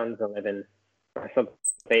 £2.11 or something.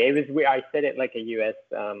 It was weird. I said it like a US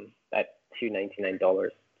at $2.99. So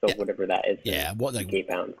yeah, whatever that is. Yeah, what like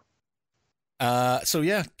 £8. So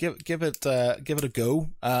yeah, give it a go.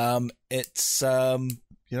 It's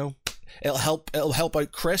it'll help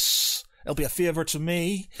out Chris. It'll be a favor to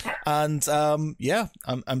me, and yeah,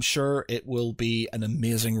 I'm sure it will be an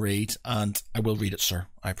amazing read, and I will read it, sir.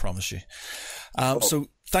 I promise you. So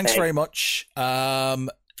thanks very much.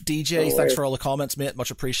 DJ, thanks for all the comments, mate. Much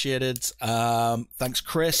appreciated. Thanks,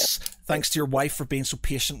 Chris. Yeah. Thanks to your wife for being so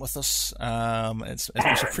patient with us. It's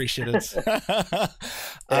much appreciated.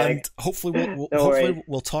 And hopefully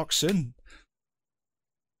we'll talk soon.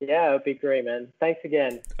 Yeah, it'd be great, man. Thanks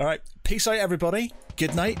again. All right. Peace out, everybody.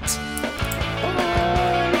 Good night.